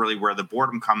that's really where the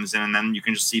boredom comes in, and then you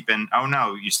can just seep in. Oh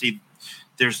no, you see,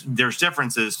 there's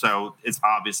differences, so it's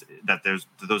obvious that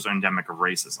those are endemic of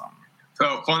racism.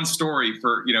 So, fun story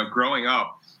for growing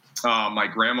up, my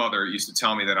grandmother used to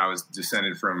tell me that I was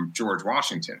descended from George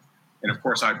Washington. And of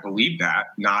course, I believed that,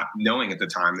 not knowing at the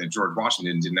time that George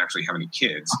Washington didn't actually have any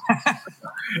kids.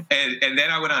 and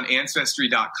then I went on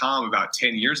Ancestry.com about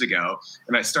 10 years ago,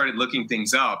 and I started looking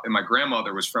things up. And my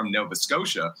grandmother was from Nova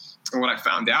Scotia. And what I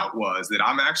found out was that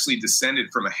I'm actually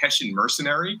descended from a Hessian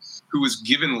mercenary who was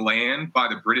given land by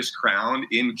the British Crown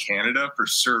in Canada for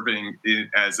serving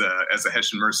as a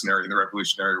Hessian mercenary in the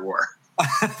Revolutionary War.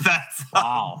 That's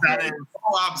wow. That is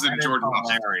all opposite of George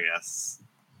Washington. Hilarious.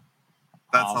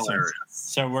 That's awesome. Hilarious.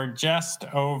 So we're just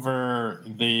over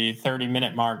the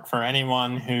 30-minute mark for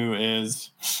anyone who is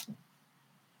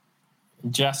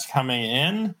just coming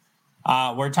in.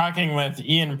 We're talking with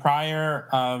Ian Pryor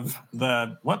of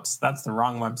that's the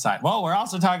wrong website. Well, we're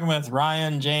also talking with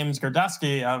Ryan James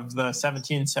Girdusky of the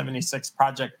 1776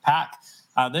 Project PAC.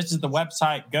 This is the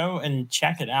website. Go and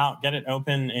check it out. Get it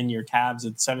open in your tabs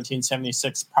at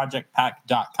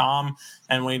 1776projectpac.com.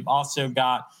 And we've also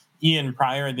got Ian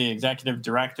Pryor, the executive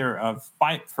director of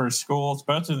Fight for Schools.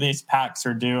 Both of these PACs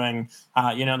are doing,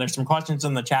 there's some questions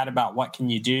in the chat about what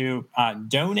can you do.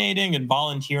 Donating and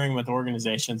volunteering with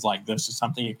organizations like this is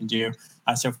something you can do.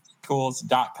 So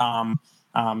schools.com,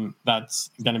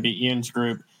 that's going to be Ian's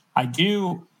group. I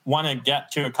do want to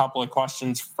get to a couple of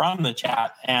questions from the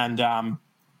chat. And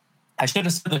I should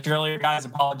have said this earlier, guys.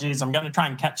 Apologies. I'm going to try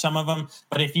and catch some of them.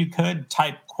 But if you could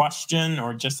type question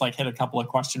or just hit a couple of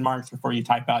question marks before you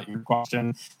type out your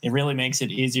question, it really makes it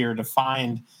easier to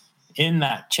find in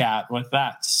that chat. With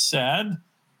that said,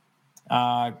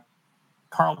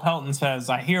 Carl Pelton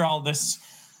says, I hear all this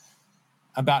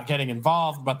about getting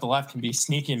involved, but the left can be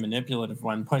sneaky and manipulative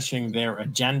when pushing their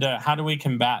agenda. How do we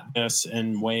combat this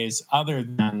in ways other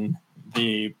than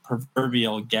the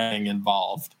proverbial getting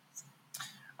involved?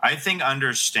 I think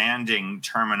understanding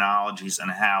terminologies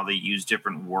and how they use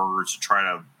different words to try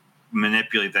to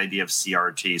manipulate the idea of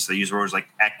CRT. So they use words like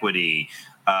equity.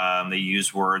 They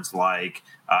use words like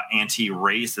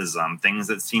anti-racism, things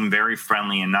that seem very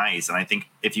friendly and nice. And I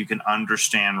think if you can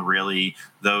understand really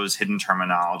those hidden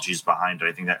terminologies behind it,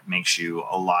 I think that makes you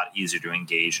a lot easier to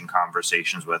engage in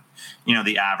conversations with,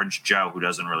 the average Joe who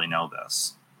doesn't really know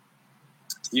this.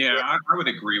 Yeah, I would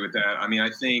agree with that. I mean, I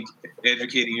think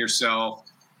educating yourself,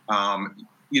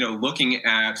 looking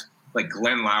at like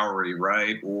Glenn Lowry,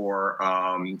 right, or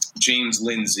James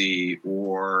Lindsay,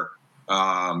 or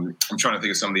I'm trying to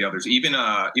think of some of the others, even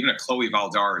a Chloe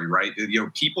Valdari, right?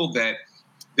 People that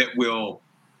will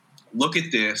look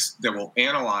at this, that will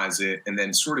analyze it, and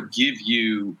then sort of give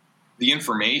you the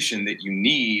information that you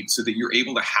need so that you're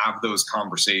able to have those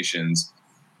conversations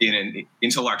in an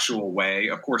intellectual way.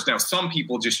 Of course, now some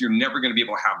people you're never going to be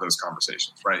able to have those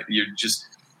conversations, right? You're just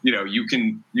you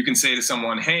can say to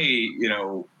someone, hey,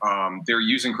 they're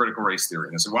using critical race theory.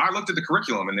 And they say, well, I looked at the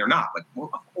curriculum and they're not. Like,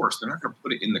 well, of course, they're not going to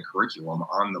put it in the curriculum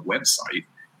on the website,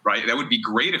 right? That would be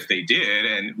great if they did.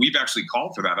 And we've actually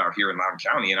called for that out here in Loudoun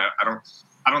County. And I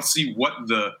don't see what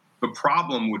the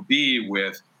problem would be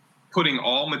with putting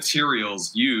all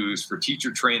materials used for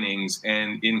teacher trainings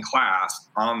and in class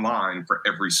online for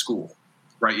every school,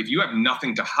 right? If you have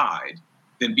nothing to hide,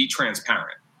 then be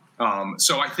transparent.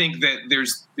 So I think that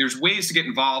there's ways to get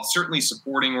involved, certainly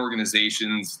supporting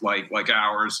organizations like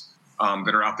ours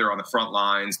that are out there on the front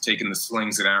lines, taking the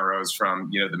slings and arrows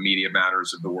from, the Media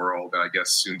Matters of the world, I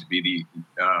guess soon to be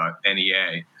the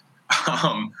NEA.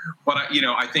 But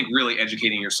I think really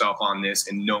educating yourself on this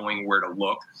and knowing where to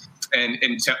look and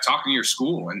talking to your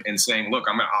school and saying, look,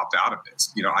 I'm going to opt out of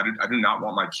this. I do not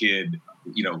want my kid,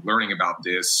 learning about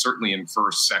this, certainly in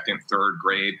first, second, third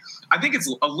grade. I think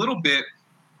it's a little bit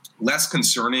less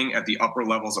concerning at the upper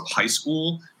levels of high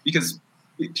school because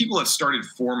people have started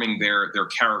forming their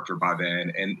character by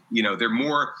then. And, they're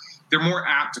more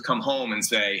apt to come home and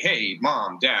say, hey,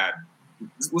 mom, dad,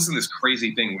 listen to this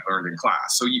crazy thing we learned in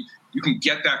class. So you can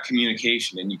get that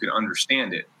communication and you can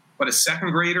understand it. But a second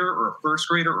grader or a first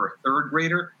grader or a third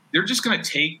grader, they're just going to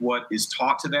take what is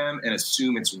taught to them and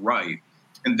assume it's right.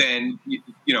 And then,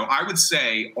 I would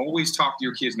say always talk to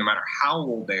your kids, no matter how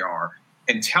old they are,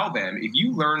 and tell them if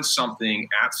you learn something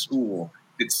at school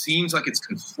that seems like it's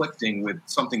conflicting with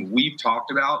something we've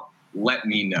talked about, let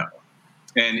me know.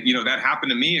 And, that happened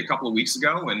to me a couple of weeks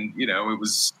ago. And,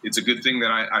 it's a good thing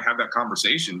that I had that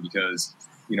conversation because,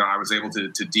 I was able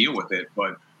to deal with it.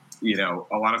 But,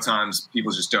 a lot of times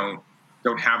people just don't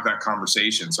have that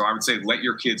conversation. So I would say let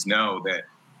your kids know that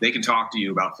they can talk to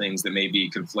you about things that may be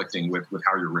conflicting with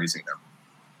how you're raising them.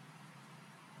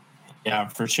 Yeah,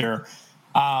 for sure.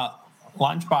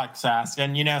 Lunchbox asked,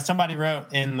 and somebody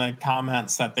wrote in the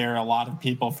comments that there are a lot of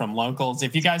people from Locals.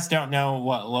 If you guys don't know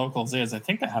what Locals is, I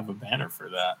think I have a banner for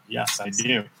that. Yes, I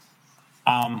do.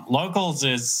 Locals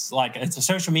is it's a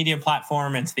social media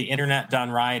platform. It's the internet done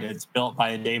right. It's built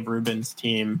by Dave Rubin's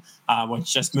team,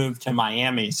 which just moved to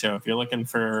Miami. So if you're looking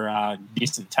for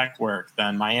decent tech work,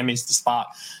 then Miami's the spot.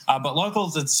 But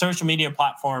Locals, it's a social media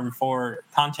platform for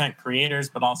content creators,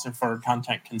 but also for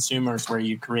content consumers, where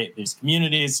you create these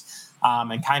communities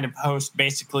and kind of host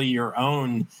basically your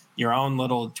own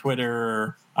little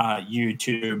Twitter,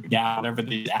 YouTube, whatever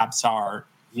these apps are,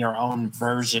 your own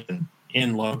version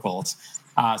in Locals.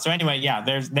 So anyway, yeah,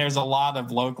 there's a lot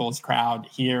of Locals crowd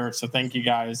here. So thank you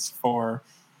guys for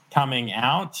coming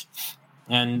out.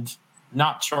 And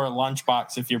not sure,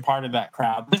 Lunchbox, if you're part of that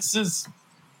crowd. This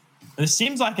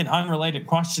seems like an unrelated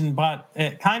question, but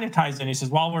it kind of ties in. He says,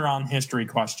 while we're on history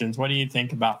questions, what do you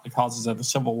think about the causes of the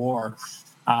Civil War?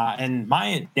 And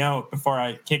my note before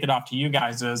I kick it off to you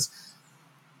guys is,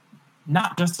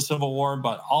 not just the Civil War,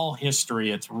 but all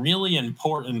history. It's really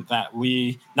important that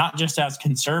we, not just as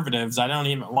conservatives, I don't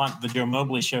even want the Joe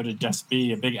Mobley show to just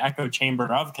be a big echo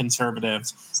chamber of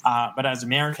conservatives, but as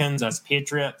Americans, as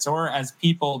patriots, or as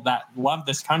people that love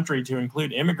this country, to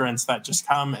include immigrants that just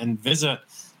come and visit,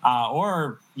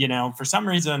 or, for some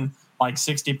reason,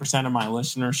 60% of my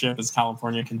listenership is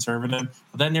California conservative,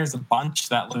 but then there's a bunch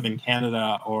that live in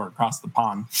Canada or across the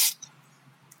pond.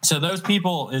 So those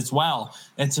people as well,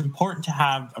 it's important to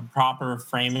have a proper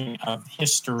framing of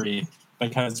history,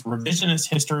 because revisionist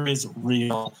history is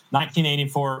real.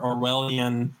 1984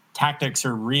 Orwellian tactics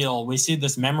are real. We see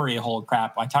this memory hole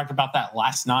crap. I talked about that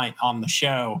last night on the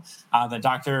show, that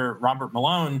Dr. Robert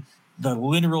Malone, the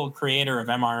literal creator of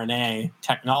mRNA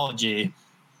technology,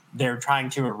 they're trying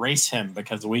to erase him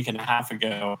because a week and a half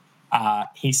ago,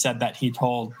 he said that he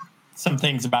told some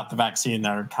things about the vaccine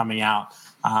that are coming out.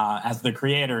 As the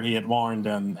creator, he had warned,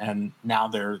 and now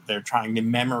they're trying to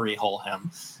memory hole him.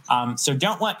 So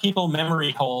don't let people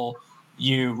memory hole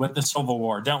you with the Civil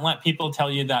War. Don't let people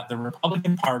tell you that the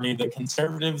Republican Party, the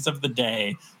conservatives of the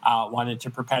day, wanted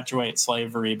to perpetuate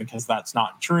slavery, because that's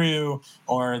not true,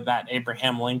 or that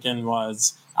Abraham Lincoln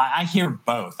was. I hear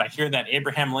both. I hear that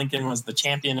Abraham Lincoln was the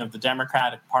champion of the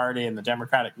Democratic Party and the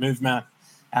Democratic movement.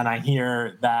 And I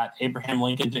hear that Abraham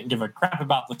Lincoln didn't give a crap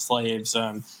about the slaves.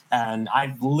 And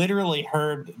I've literally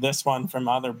heard this one from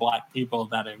other black people,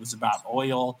 that it was about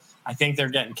oil. I think they're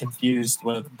getting confused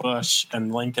with Bush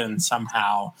and Lincoln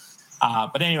somehow.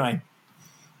 But anyway,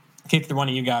 kick to one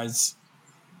of you guys,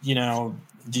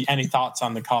 any thoughts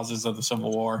on the causes of the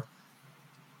Civil War?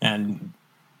 And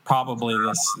probably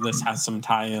this has some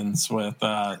tie-ins with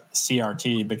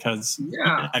CRT, because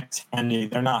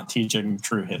they're not teaching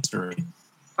true history.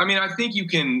 I mean, I think you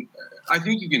can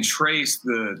trace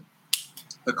the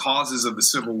causes of the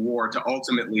Civil War to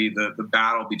ultimately the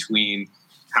battle between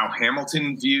how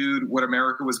Hamilton viewed what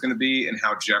America was going to be and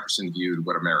how Jefferson viewed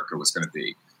what America was going to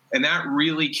be. And that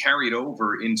really carried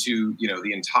over into,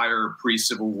 the entire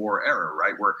pre-Civil War era,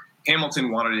 right? Where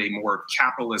Hamilton wanted a more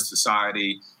capitalist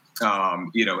society.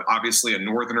 Obviously a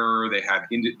Northerner, they had,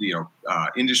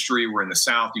 industry. Where in the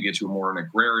South, you get to a more an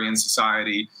agrarian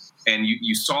society. And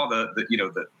you saw the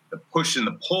push and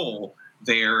the pull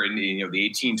there in the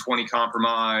 1820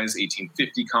 compromise,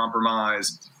 1850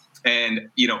 compromise, and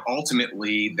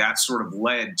ultimately that sort of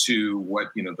led to what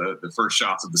the first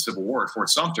shots of the Civil War at Fort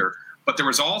Sumter. But there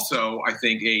was also, I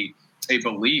think, a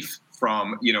belief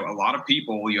from a lot of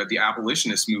people. You had the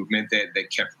abolitionist movement that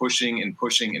kept pushing and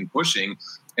pushing and pushing.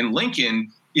 And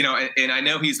Lincoln, and I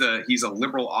know he's a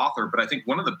liberal author, but I think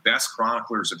one of the best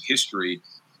chroniclers of history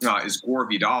is Gore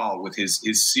Vidal with his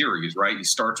series, right? He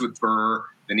starts with Burr,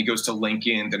 then he goes to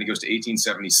Lincoln, then he goes to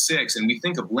 1876. And we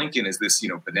think of Lincoln as this,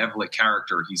 benevolent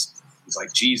character. He's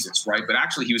like Jesus, right? But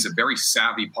actually he was a very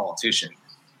savvy politician.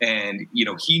 And,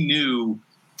 he knew,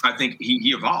 I think he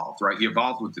evolved, right? He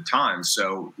evolved with the times.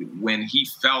 So when he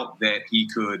felt that he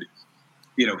could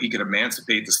he could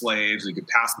emancipate the slaves, he could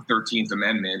pass the 13th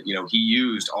Amendment. He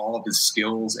used all of his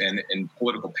skills and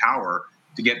political power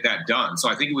to get that done. So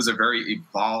I think it was a very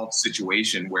evolved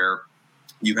situation where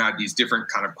you had these different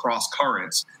kind of cross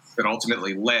currents that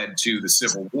ultimately led to the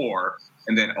Civil War,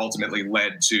 and then ultimately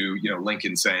led to,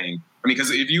 Lincoln saying,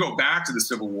 because if you go back to the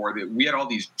Civil War, we had all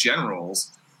these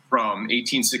generals from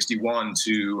 1861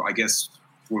 to, I guess,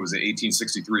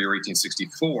 1863 or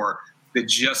 1864, that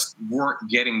just weren't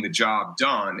getting the job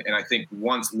done. And I think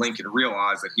once Lincoln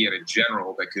realized that he had a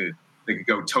general that could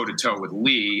go toe-to-toe with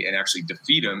Lee and actually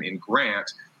defeat him in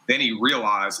Grant, then he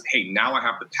realized, hey, now I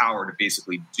have the power to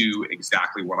basically do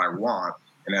exactly what I want.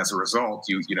 And as a result,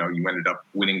 you ended up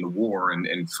winning the war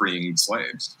and freeing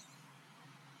slaves.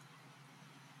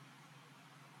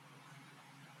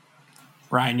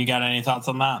 Ryan, you got any thoughts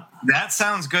on that? That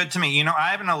sounds good to me.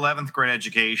 I have an 11th grade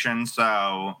education,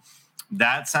 so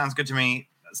that sounds good to me.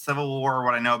 Civil War,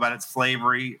 what I know about it,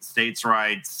 slavery, states'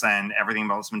 rights, and everything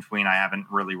else in between, I haven't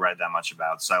really read that much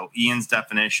about. So Ian's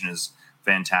definition is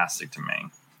fantastic to me.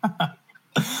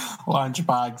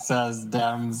 Lunchbox says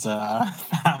Dems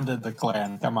founded the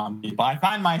Klan. Come on, people. I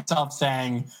find myself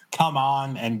saying, come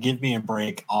on and give me a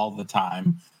break all the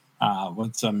time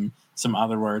with some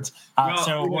other words. I'm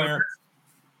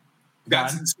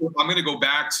going to go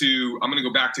back to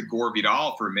Gore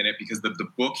Vidal for a minute, because the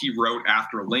book he wrote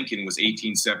after Lincoln was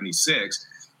 1876,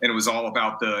 and it was all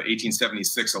about the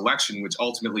 1876 election, which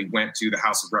ultimately went to the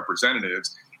House of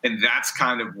Representatives. And that's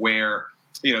kind of where,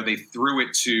 they threw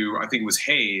it to, I think it was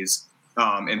Hayes.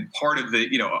 And part of the,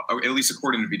 at least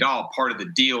according to Vidal, part of the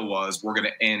deal was we're going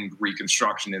to end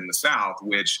Reconstruction in the South,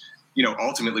 which,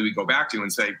 ultimately we go back to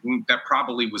and say that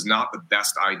probably was not the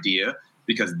best idea,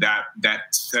 because that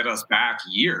set us back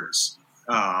years,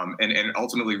 and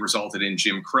ultimately resulted in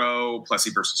Jim Crow,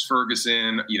 Plessy versus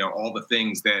Ferguson, all the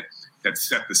things that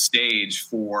set the stage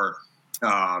for,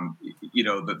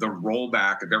 the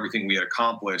rollback of everything we had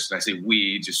accomplished. And I say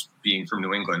we, just being from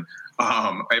New England,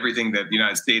 everything that the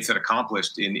United States had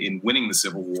accomplished in winning the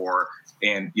Civil War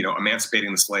and,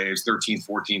 emancipating the slaves, 13th,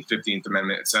 14th, 15th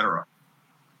Amendment, et cetera.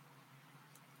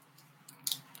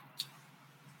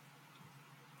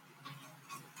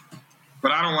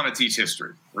 But I don't want to teach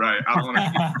history, right? I don't want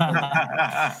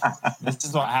to. This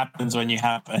is what happens when you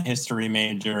have a history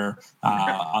major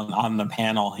on the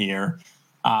panel here.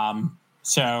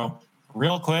 So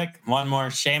real quick, one more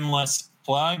shameless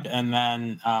plug, and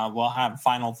then we'll have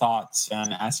final thoughts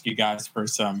and ask you guys for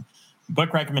some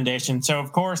book recommendations. So,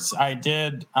 of course, I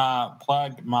did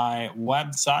plug my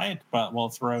website, but we'll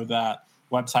throw that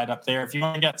website up there. If you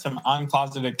want to get some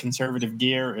uncloseted conservative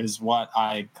gear, is what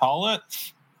I call it,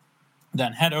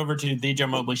 then head over to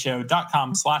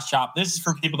thejoemobleyshow.com/shop. This is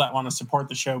for people that want to support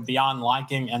the show beyond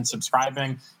liking and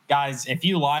subscribing. Guys, if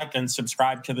you like and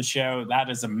subscribe to the show, that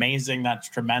is amazing. That's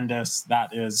tremendous.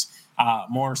 That is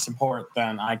more support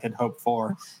than I could hope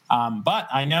for. But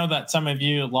I know that some of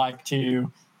you like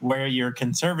to wear your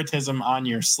conservatism on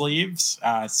your sleeves.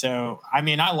 So, I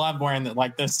mean, I love wearing it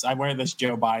like this. I wear this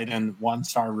Joe Biden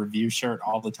 1-star review shirt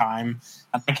all the time.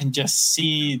 And I can just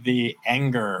see the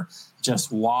anger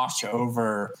just wash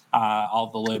over all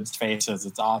the libs' faces.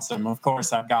 It's awesome. Of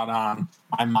course, I've got on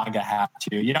my MAGA hat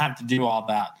too. You don't have to do all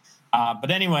that.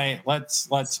 But anyway,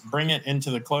 let's bring it into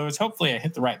the close. Hopefully I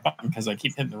hit the right button, because I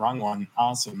keep hitting the wrong one.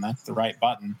 Awesome. That's the right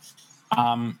button.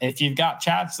 If you've got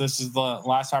chats, this is the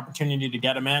last opportunity to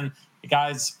get them in.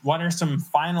 Guys, what are some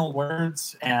final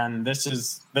words? And this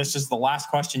is the last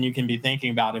question you can be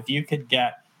thinking about. If you could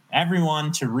get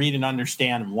everyone to read and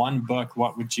understand one book,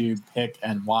 what would you pick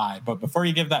and why? But before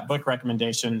you give that book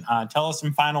recommendation, tell us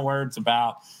some final words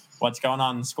about what's going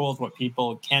on in schools, what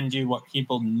people can do, what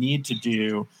people need to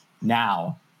do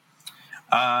now.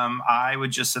 I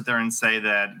would just sit there and say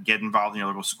that get involved in your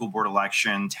local school board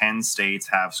election. 10 states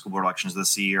have school board elections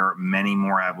this year. Many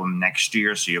more have them next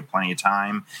year, so you have plenty of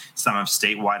time. Some have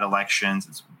statewide elections.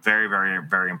 It's very, very,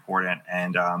 very important.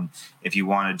 And if you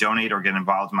want to donate or get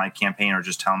involved in my campaign, or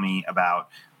just tell me about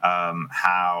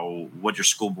what your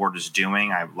school board is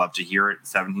doing, I'd love to hear it.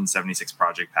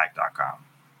 1776projectpac.com.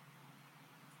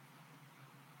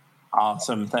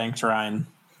 Awesome. Thanks, Ryan.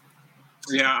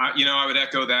 Yeah, I would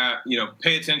echo that.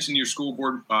 Pay attention to your school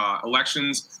board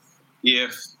elections.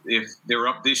 If they're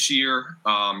up this year,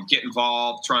 get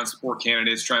involved, try and support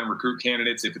candidates, try and recruit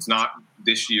candidates. If it's not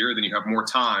this year, then you have more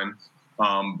time.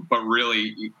 But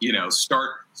really,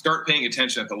 start paying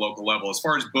attention at the local level. As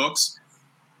far as books,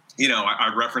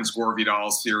 I referenced Gore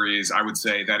Vidal's series. I would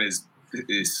say that is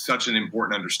such an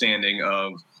important understanding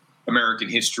of American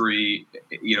history.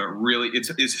 Really, it's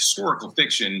historical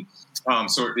fiction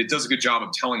So it does a good job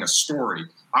of telling a story.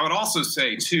 I would also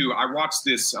say, too, I watched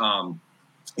this,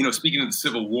 speaking of the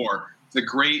Civil War, the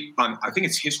great, I think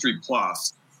it's History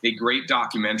Plus, a great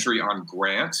documentary on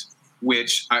Grant,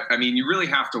 which, I mean, you really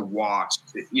have to watch.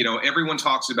 Everyone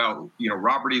talks about,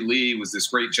 Robert E. Lee was this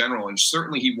great general, and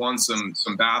certainly he won some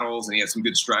battles and he had some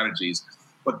good strategies.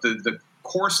 But the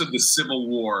course of the Civil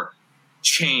War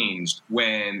changed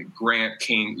when Grant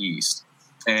came east.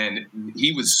 And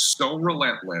he was so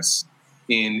relentless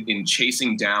in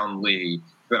chasing down Lee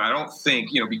that I don't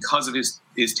think, because of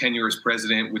his tenure as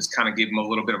president, which kind of gave him a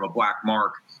little bit of a black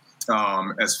mark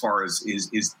as far as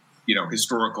his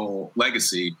historical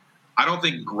legacy, I don't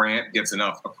think Grant gets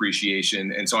enough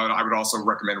appreciation. And so I would also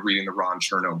recommend reading the Ron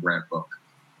Chernow Grant book.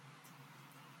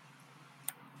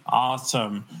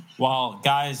 Awesome. Well,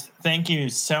 guys, thank you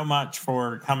so much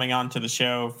for coming on to the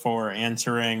show, for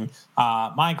answering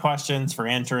my questions, for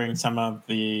answering some of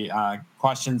the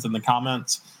questions in the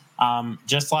comments.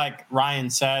 Just like Ryan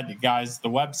said, guys, the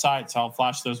websites, I'll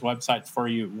flash those websites for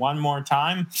you one more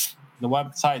time. The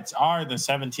websites are just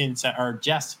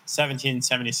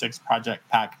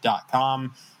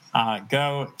 1776projectpack.com.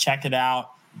 Go check it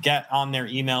out, get on their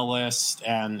email list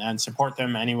and support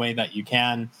them any way that you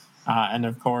can. And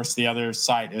of course, the other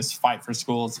site is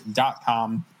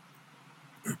fightforschools.com.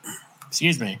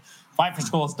 Excuse me,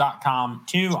 fightforschools.com.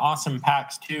 2 awesome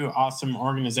packs, 2 awesome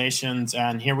organizations.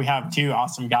 And here we have 2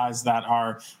 awesome guys that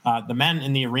are the men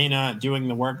in the arena doing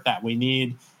the work that we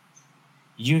need.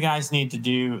 You guys need to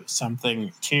do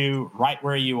something too, right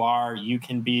where you are. You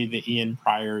can be the Ian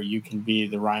Pryor. You can be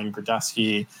the Ryan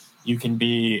Girdusky. You can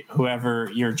be whoever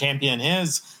your champion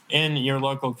is in your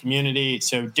local community.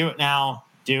 So do it now.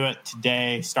 Do it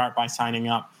today. Start by signing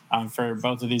up for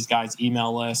both of these guys'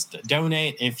 email list.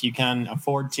 Donate if you can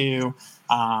afford to.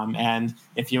 And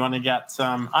if you want to get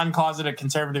some uncloseted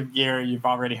conservative gear, you've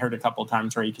already heard a couple of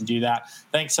times where you can do that.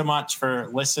 Thanks so much for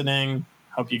listening.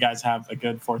 Hope you guys have a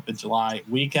good 4th of July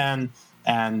weekend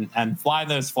and fly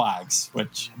those flags,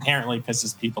 which apparently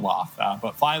pisses people off.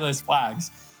 But fly those flags.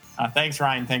 Thanks,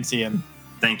 Ryan. Thanks, Ian.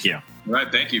 Thank you. All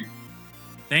right. Thank you.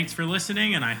 Thanks for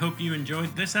listening, and I hope you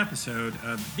enjoyed this episode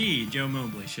of The Joe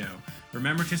Mobley Show.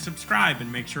 Remember to subscribe and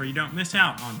make sure you don't miss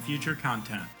out on future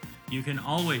content. You can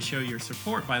always show your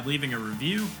support by leaving a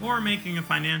review or making a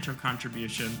financial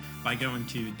contribution by going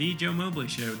to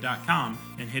thejoemobleyshow.com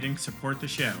and hitting support the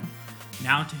show.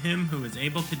 Now to him who is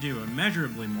able to do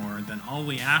immeasurably more than all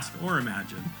we ask or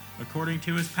imagine, according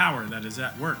to his power that is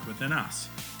at work within us.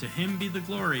 To him be the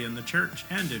glory in the church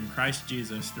and in Christ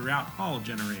Jesus throughout all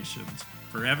generations,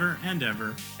 forever and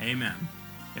ever. Amen.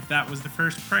 If that was the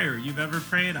first prayer you've ever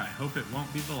prayed, I hope it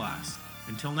won't be the last.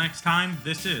 Until next time,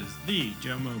 this is The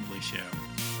Joe Mobley Show.